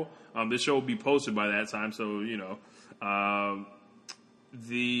tomorrow. This show will be posted by that time. So, you know,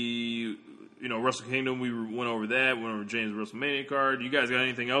 Wrestle Kingdom, we went over that. Went over James' WrestleMania card. You guys got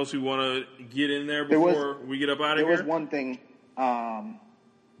anything else you want to get in there before we get up out of here? There was one thing, the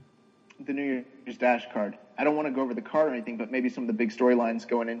New Year's Dash card. I don't want to go over the card or anything, but maybe some of the big storylines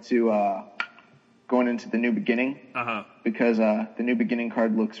going into the New Beginning, because the New Beginning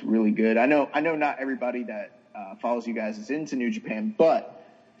card looks really good. I know not everybody that follows you guys is into New Japan, but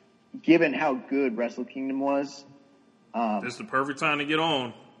given how good Wrestle Kingdom was, it's the perfect time to get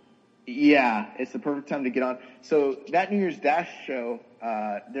on. Yeah, it's the perfect time to get on. So that New Year's Dash show,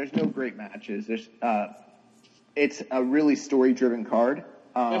 there's no great matches. It's a really story-driven card.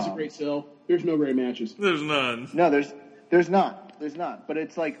 That's a great sell. There's no great matches. There's none. No, there's not. There's not. But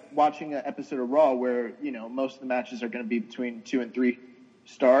it's like watching an episode of Raw where, you know, most of the matches are going to be between 2 and 3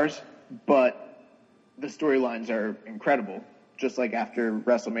 stars, but the storylines are incredible. Just like after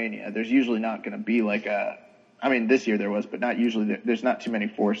WrestleMania, there's usually not going to be like this year there was, but not usually. There's not too many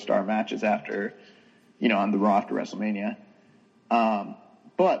 4-star matches after, you know, on the Raw after WrestleMania.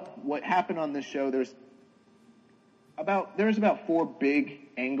 But what happened on this show, there's about 4 big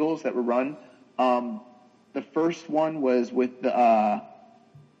angles that were run. The first one was with the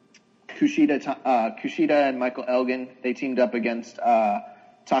Kushida and Michael Elgin. They teamed up against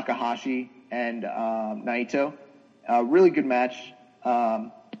Takahashi and Naito. Really good match.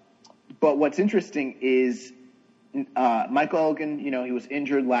 But what's interesting is Michael Elgin, you know, he was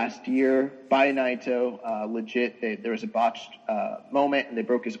injured last year by Naito. Legit, there was a botched moment, and they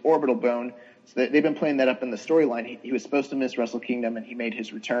broke his orbital bone. So they've been playing that up in the storyline. He was supposed to miss Wrestle Kingdom, and he made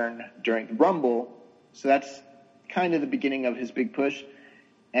his return during the Rumble. So that's kind of the beginning of his big push.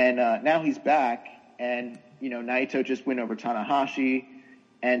 And now he's back, and, you know, Naito just went over Tanahashi.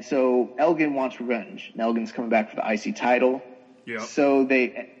 And so Elgin wants revenge. And Elgin's coming back for the IC title. Yeah. So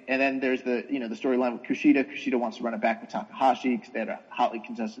and then there's the storyline with Kushida. Kushida wants to run it back with Takahashi because they had a hotly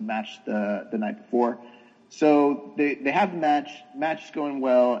contested match the night before. So they have the match. Match is going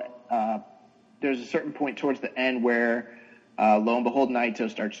well. There's a certain point towards the end where Lo and behold, Naito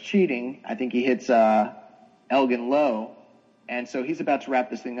starts cheating. I think he hits Elgin low. And so he's about to wrap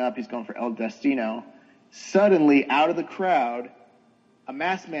this thing up. He's going for El Destino. Suddenly, out of the crowd, a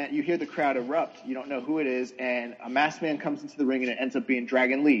masked man, you hear the crowd erupt. You don't know who it is. And a masked man comes into the ring, and it ends up being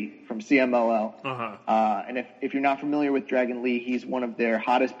Dragon Lee from CMLL. And if you're not familiar with Dragon Lee, he's one of their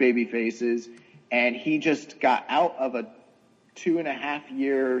hottest baby faces. And he just got out of a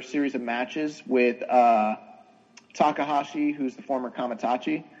 2.5-year series of matches with Takahashi, who's the former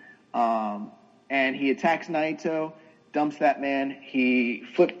Kamatachi. And he attacks Naito, dumps that man. He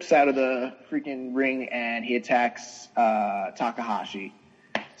flips out of the freaking ring, and he attacks Takahashi.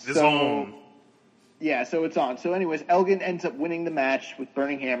 Yeah, so it's on. So anyways, Elgin ends up winning the match with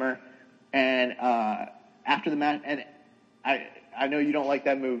Burning Hammer. And after the match, and I know you don't like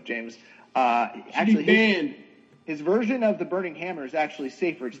that move, James. Actually, his version of the Burning Hammer is actually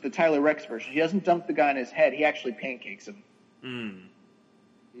safer. It's the Tyler Rex version. He doesn't dump the guy on his head. He actually pancakes him.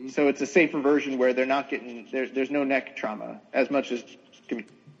 So it's a safer version where they're not getting there's no neck trauma as much as can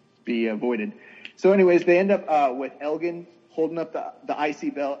be avoided. So anyways, they end up with Elgin holding up the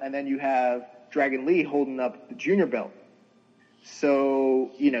IC belt, and then you have Dragon Lee holding up the junior belt.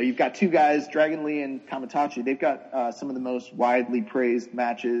 So, you've got two guys, Dragon Lee and Kamatachi. They've got some of the most widely praised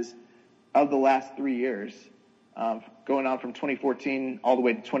matches of the last 3 years, going on from 2014 all the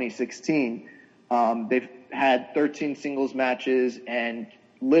way to 2016. They've had 13 singles matches and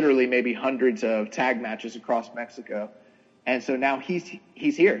literally maybe hundreds of tag matches across Mexico. And so now he's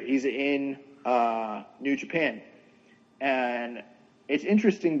here. He's in New Japan. And it's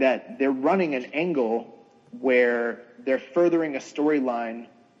interesting that they're running an angle where they're furthering a storyline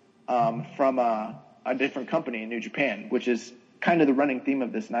from a different company in New Japan, which is kind of the running theme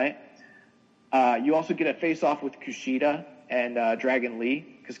of this night. You also get a face-off with Kushida and Dragon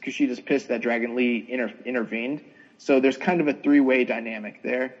Lee, because Kushida's pissed that Dragon Lee intervened. So there's kind of a three-way dynamic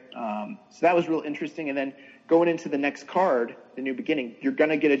there. So that was real interesting. And then going into the next card, the New Beginning, you're going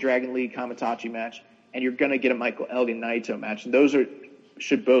to get a Dragon Lee Kamatachi match, and you're going to get a Michael Elgin Naito match. And those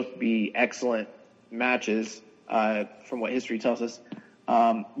should both be excellent matches from what history tells us.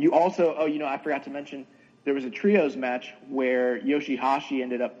 You also, I forgot to mention, there was a trios match where Yoshihashi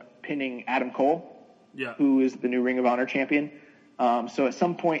ended up pinning Adam Cole, who is the new Ring of Honor champion. So at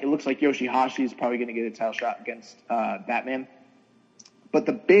some point, it looks like Yoshihashi is probably going to get a title shot against Batman. But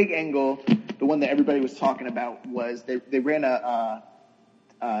the big angle, the one that everybody was talking about, was they ran a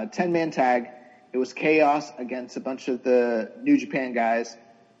 10-man tag. It was Chaos against a bunch of the New Japan guys.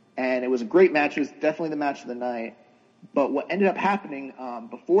 And it was a great match. It was definitely the match of the night. But what ended up happening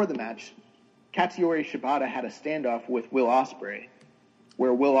before the match, Katsuyori Shibata had a standoff with Will Ospreay,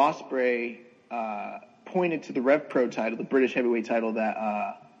 where Will Ospreay pointed to the Rev Pro title, the British heavyweight title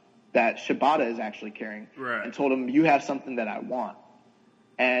that Shibata is actually carrying, and told him, "You have something that I want."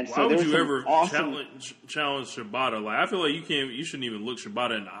 And why so would you ever challenge Shibata? Like, I feel like you shouldn't even look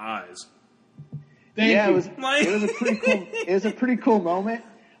Shibata in the eyes. It was a pretty cool moment.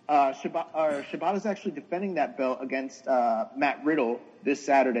 Shibata's actually defending that belt against Matt Riddle this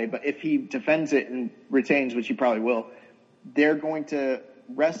Saturday, but if he defends it and retains, which he probably will, they're going to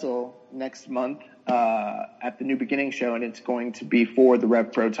wrestle next month at the New Beginning show, and it's going to be for the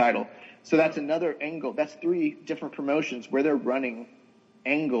Rev Pro title. So that's another angle. That's 3 different promotions where they're running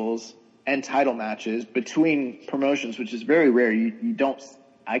angles and title matches between promotions, which is very rare.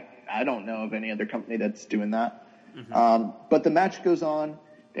 I don't know of any other company that's doing that. But the match goes on.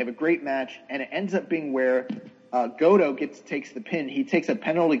 They have a great match, and it ends up being where Goto takes the pin. He takes a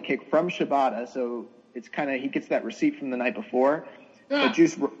penalty kick from Shibata, so it's he gets that receipt from the night before. But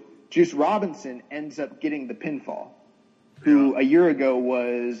Juice Robinson ends up getting the pinfall, who a year ago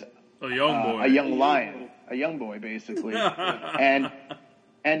was a young boy, a young lion, a young boy, basically.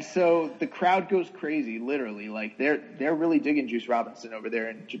 And so the crowd goes crazy, literally. Like they're really digging Juice Robinson over there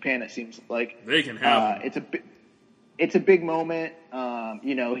in Japan. It seems like they can have him. It's a big moment.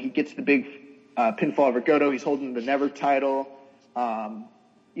 He gets the big pinfall over Goto. He's holding the Never title.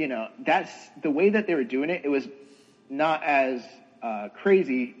 That's the way that they were doing it. It was not as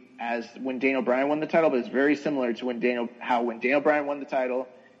crazy as when Daniel Bryan won the title, but it's very similar to when Daniel Bryan won the title.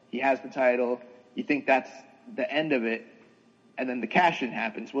 He has the title. You think that's the end of it, and then the cash-in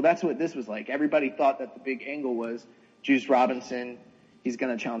happens. Well, that's what this was like. Everybody thought that the big angle was Juice Robinson. He's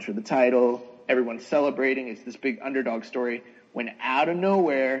going to challenge for the title. Everyone's celebrating. It's this big underdog story. When out of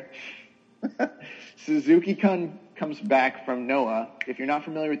nowhere, Suzuki-kun comes back from Noah. If you're not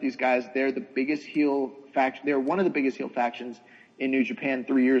familiar with these guys, they're the biggest heel faction. They're one of the biggest heel factions in New Japan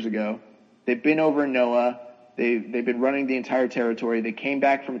 3 years ago. They've been over in Noah. They've been running the entire territory. They came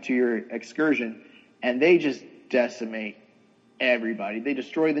back from a 2-year excursion, and they just decimate everybody. They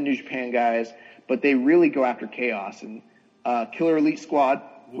destroy the New Japan guys, but they really go after Chaos. And Killer Elite Squad,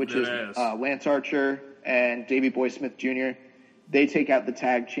 which is Lance Archer and Davey Boy Smith Jr., they take out the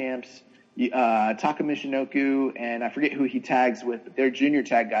tag champs. Taka Michinoku, and I forget who he tags with, but they're junior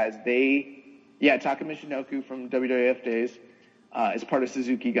tag guys. Taka Michinoku from WWF days is part of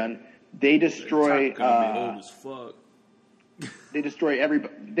Suzuki Gun. They destroy. Old as fuck. They destroy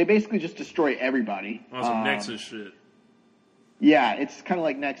everybody. They basically just destroy everybody. On some Nexus shit. Yeah, it's kind of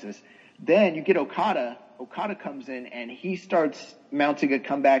like Nexus. Then you get Okada. Okada comes in and he starts mounting a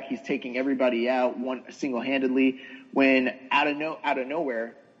comeback. He's taking everybody out single-handedly. When out of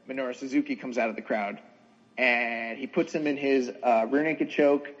nowhere, Minoru Suzuki comes out of the crowd, and he puts him in his rear naked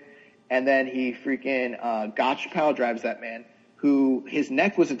choke, and then he freaking gotch pile drives that man, who his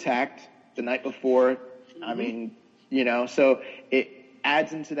neck was attacked the night before. Mm-hmm. I mean, so it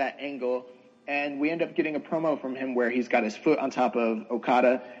adds into that angle, and we end up getting a promo from him where he's got his foot on top of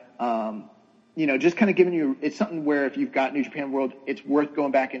Okada. Just kind of giving you, it's something where if you've got New Japan World, it's worth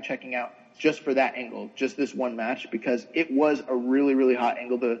going back and checking out just for that angle, just this one match, because it was a really, really hot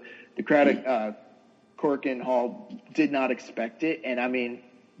angle. The crowd at Korakuen Hall did not expect it, and I mean,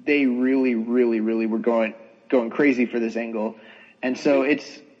 they really, really, really were going crazy for this angle. And so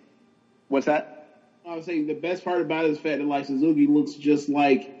what's that? I was saying the best part about it is the fact that like Suzuki looks just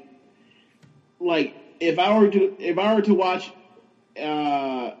like if I were to watch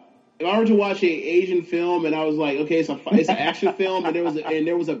an Asian film and I was like, okay, it's an action film and there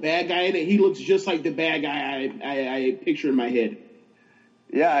was a bad guy in it, he looks just like the bad guy I picture in my head.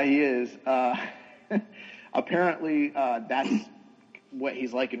 Yeah, he is. Apparently, that's what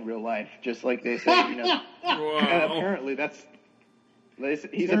he's like in real life. Just like they say, Wow. And apparently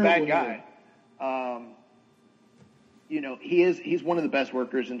he's a bad guy. He's one of the best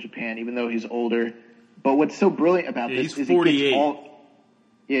workers in Japan, even though he's older. But what's so brilliant about this is 48.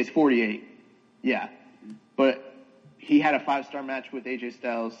 He's 48. Yeah. But he had a 5-star match with AJ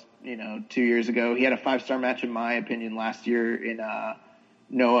Styles, 2 years ago. He had a 5-star match, in my opinion, last year in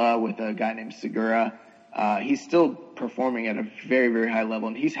Noah with a guy named Segura. He's still performing at a very, very high level.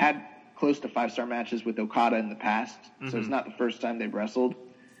 And he's had close to 5-star matches with Okada in the past. Mm-hmm. So it's not the first time they've wrestled.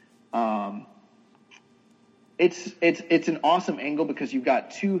 It's an awesome angle because you've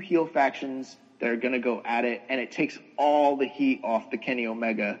got two heel factions that are going to go at it, and it takes all the heat off the Kenny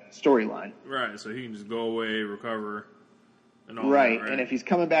Omega storyline. Right, so he can just go away, recover, and all right. that, right? And if he's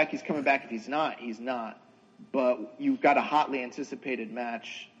coming back, he's coming back. If he's not, he's not. But you've got a hotly anticipated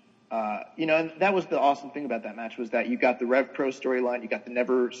match. And that was the awesome thing about that match was that you got the Rev Pro storyline, you got the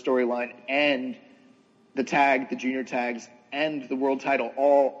Never storyline, and the junior tags, and the world title.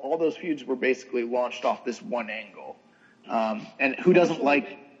 All those feuds were basically launched off this one angle. And who doesn't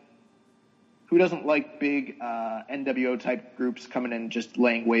like big NWO type groups coming in and just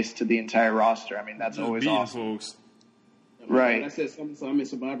laying waste to the entire roster? I mean, that's just always awesome. Folks. Right. I said something, I'm in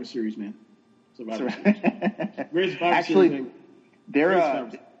Survivor Series, man. Survivor Series. Great Survivor Actually, Series,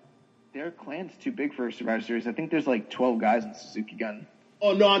 man. Their clan's too big for a Survivor Series. I think there's like 12 guys in Suzuki Gun.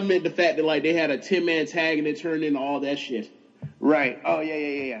 Oh, no, I meant the fact that like they had a 10-man tag and it turned into all that shit. Right. Oh,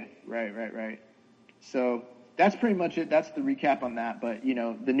 yeah. Right. So that's pretty much it. That's the recap on that. But,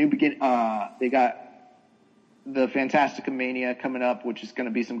 the new they got the Fantastica Mania coming up, which is going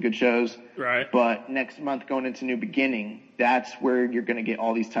to be some good shows. Right. But next month going into New Beginning, that's where you're going to get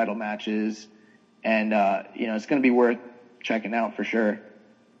all these title matches. And, it's going to be worth checking out for sure.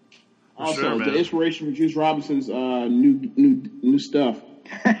 Also, the inspiration for Juice Robinson's new stuff.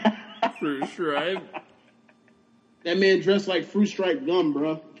 For sure, right? That man dressed like fruit stripe gum,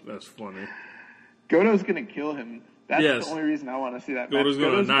 bro. That's funny. Goto's gonna kill him. That's the only reason I want to see that match. Goto's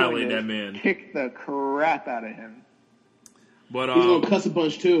gonna annihilate that man. Kick the crap out of him. But he's gonna cuss a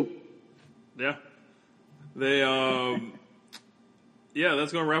bunch too. Yeah. They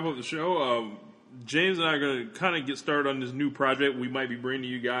that's gonna wrap up the show. James and I are going to kind of get started on this new project we might be bringing to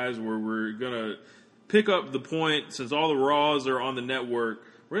you guys where we're going to pick up the point, since all the Raws are on the network,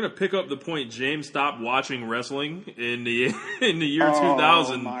 we're going to pick up the point James stopped watching wrestling in the year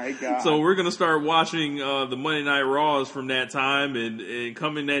 2000. My God. So we're going to start watching the Monday Night Raws from that time and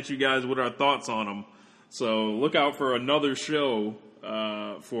coming at you guys with our thoughts on them. So look out for another show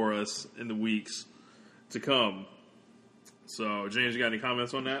for us in the weeks to come. So, James, you got any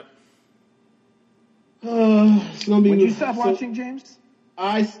comments on that? It's gonna be. When you stop watching, James?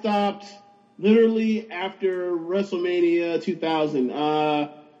 I stopped literally after WrestleMania 2000. So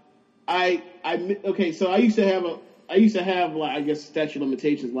I used to have like, I guess statute of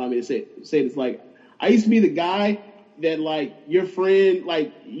limitations allow me to say this. Like, I used to be the guy like your friend,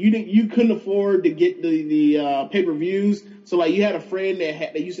 like you couldn't afford to get the pay-per-views. So like you had a friend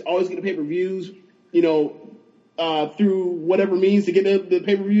that used to always get the pay-per-views, through whatever means to get the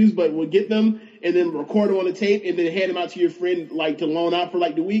pay-per-views, but would get them and then record them on the tape and then hand them out to your friend like to loan out for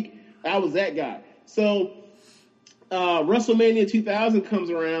like the week. I was that guy. So WrestleMania 2000 comes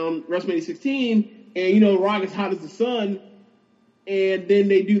around, WrestleMania 16, and Rock is hot as the sun. And then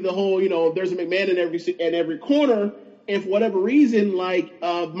they do the whole, there's a McMahon in every corner. And for whatever reason, like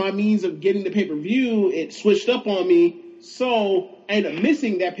my means of getting the pay-per-view, it switched up on me. So I ended up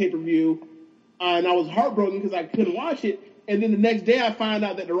missing that pay-per-view. And I was heartbroken because I couldn't watch it. And then the next day I found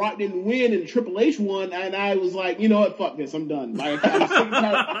out that The Rock didn't win and Triple H won. And I was like, you know what? Fuck this. I'm done. Like,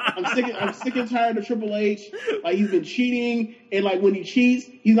 I'm sick and tired of Triple H. Like, he's been cheating. And like when he cheats,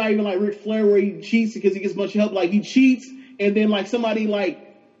 he's not even like Ric Flair where he cheats because he gets a bunch of help. Like he cheats. And then like somebody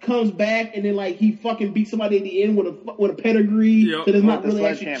like comes back and then like he fucking beats somebody at the end with a pedigree that is not really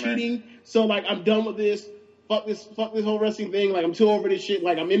actually cheating. So like I'm done with this. Fuck this whole wrestling thing. Like I'm too over this shit.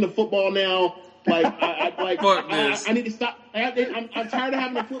 Like I'm into football now. Like I need to stop. I'm tired of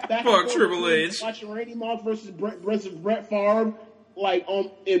having to flip back. Fuck Triple H. Watching Randy Moss versus Brett Favre, like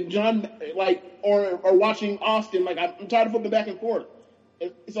and John, like or watching Austin. Like I'm tired of flipping back and forth.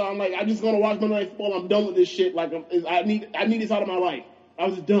 So I'm like, I'm just gonna watch Monday Night Football. I'm done with this shit. Like I need this out of my life. I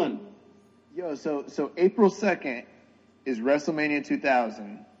was just done. Yo, so April 2nd is WrestleMania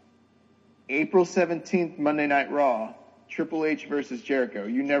 2000. April 17th, Monday Night Raw, Triple H versus Jericho.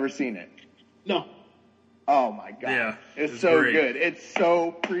 You never seen it? No. Oh my god. Yeah, it's so great. good. It's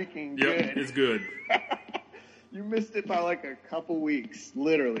so freaking good. Yep, it's good. You missed it by like a couple weeks,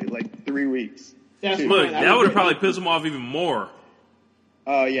 literally like 3 weeks. That's Look, that would have probably pissed him off even more.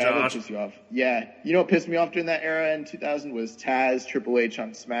 Oh, yeah, that Josh. would piss you off. Yeah. You know what pissed me off during that era in 2000 was Taz, Triple H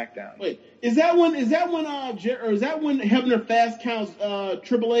on SmackDown. Wait, is that when Hebner fast counts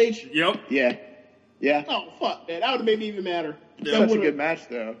Triple H? Yep. Yeah. Yeah. Oh fuck, man, that would have made me even madder. Such a good match,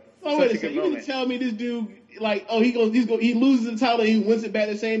 though. Oh, Such wait a second. You mean to tell me this dude, like, he loses the title and he wins it back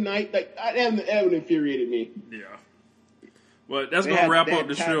the same night? Like, that would infuriated me. Yeah. Well, that's going to wrap up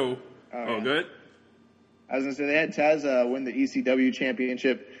the show. Yeah. Good? I was going to say, they had Taz win the ECW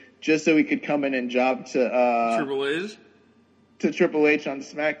championship just so he could come in and job to Triple H? To Triple H on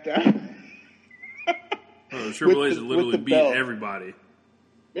SmackDown. Triple H literally beat everybody.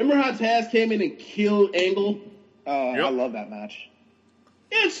 Remember how Taz came in and killed Angle? Oh, yep. I love that match.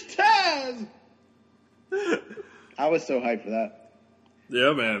 It's Taz! I was so hyped for that.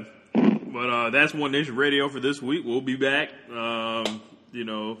 Yeah, man. But that's One Nation Radio for this week. We'll be back, Lord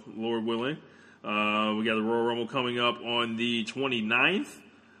willing. We got the Royal Rumble coming up on the 29th.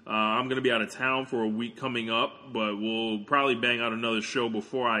 I'm going to be out of town for a week coming up, but we'll probably bang out another show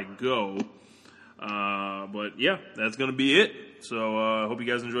before I go. But yeah, that's going to be it. So I hope you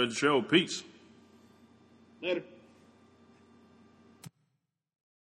guys enjoyed the show. Peace. Later.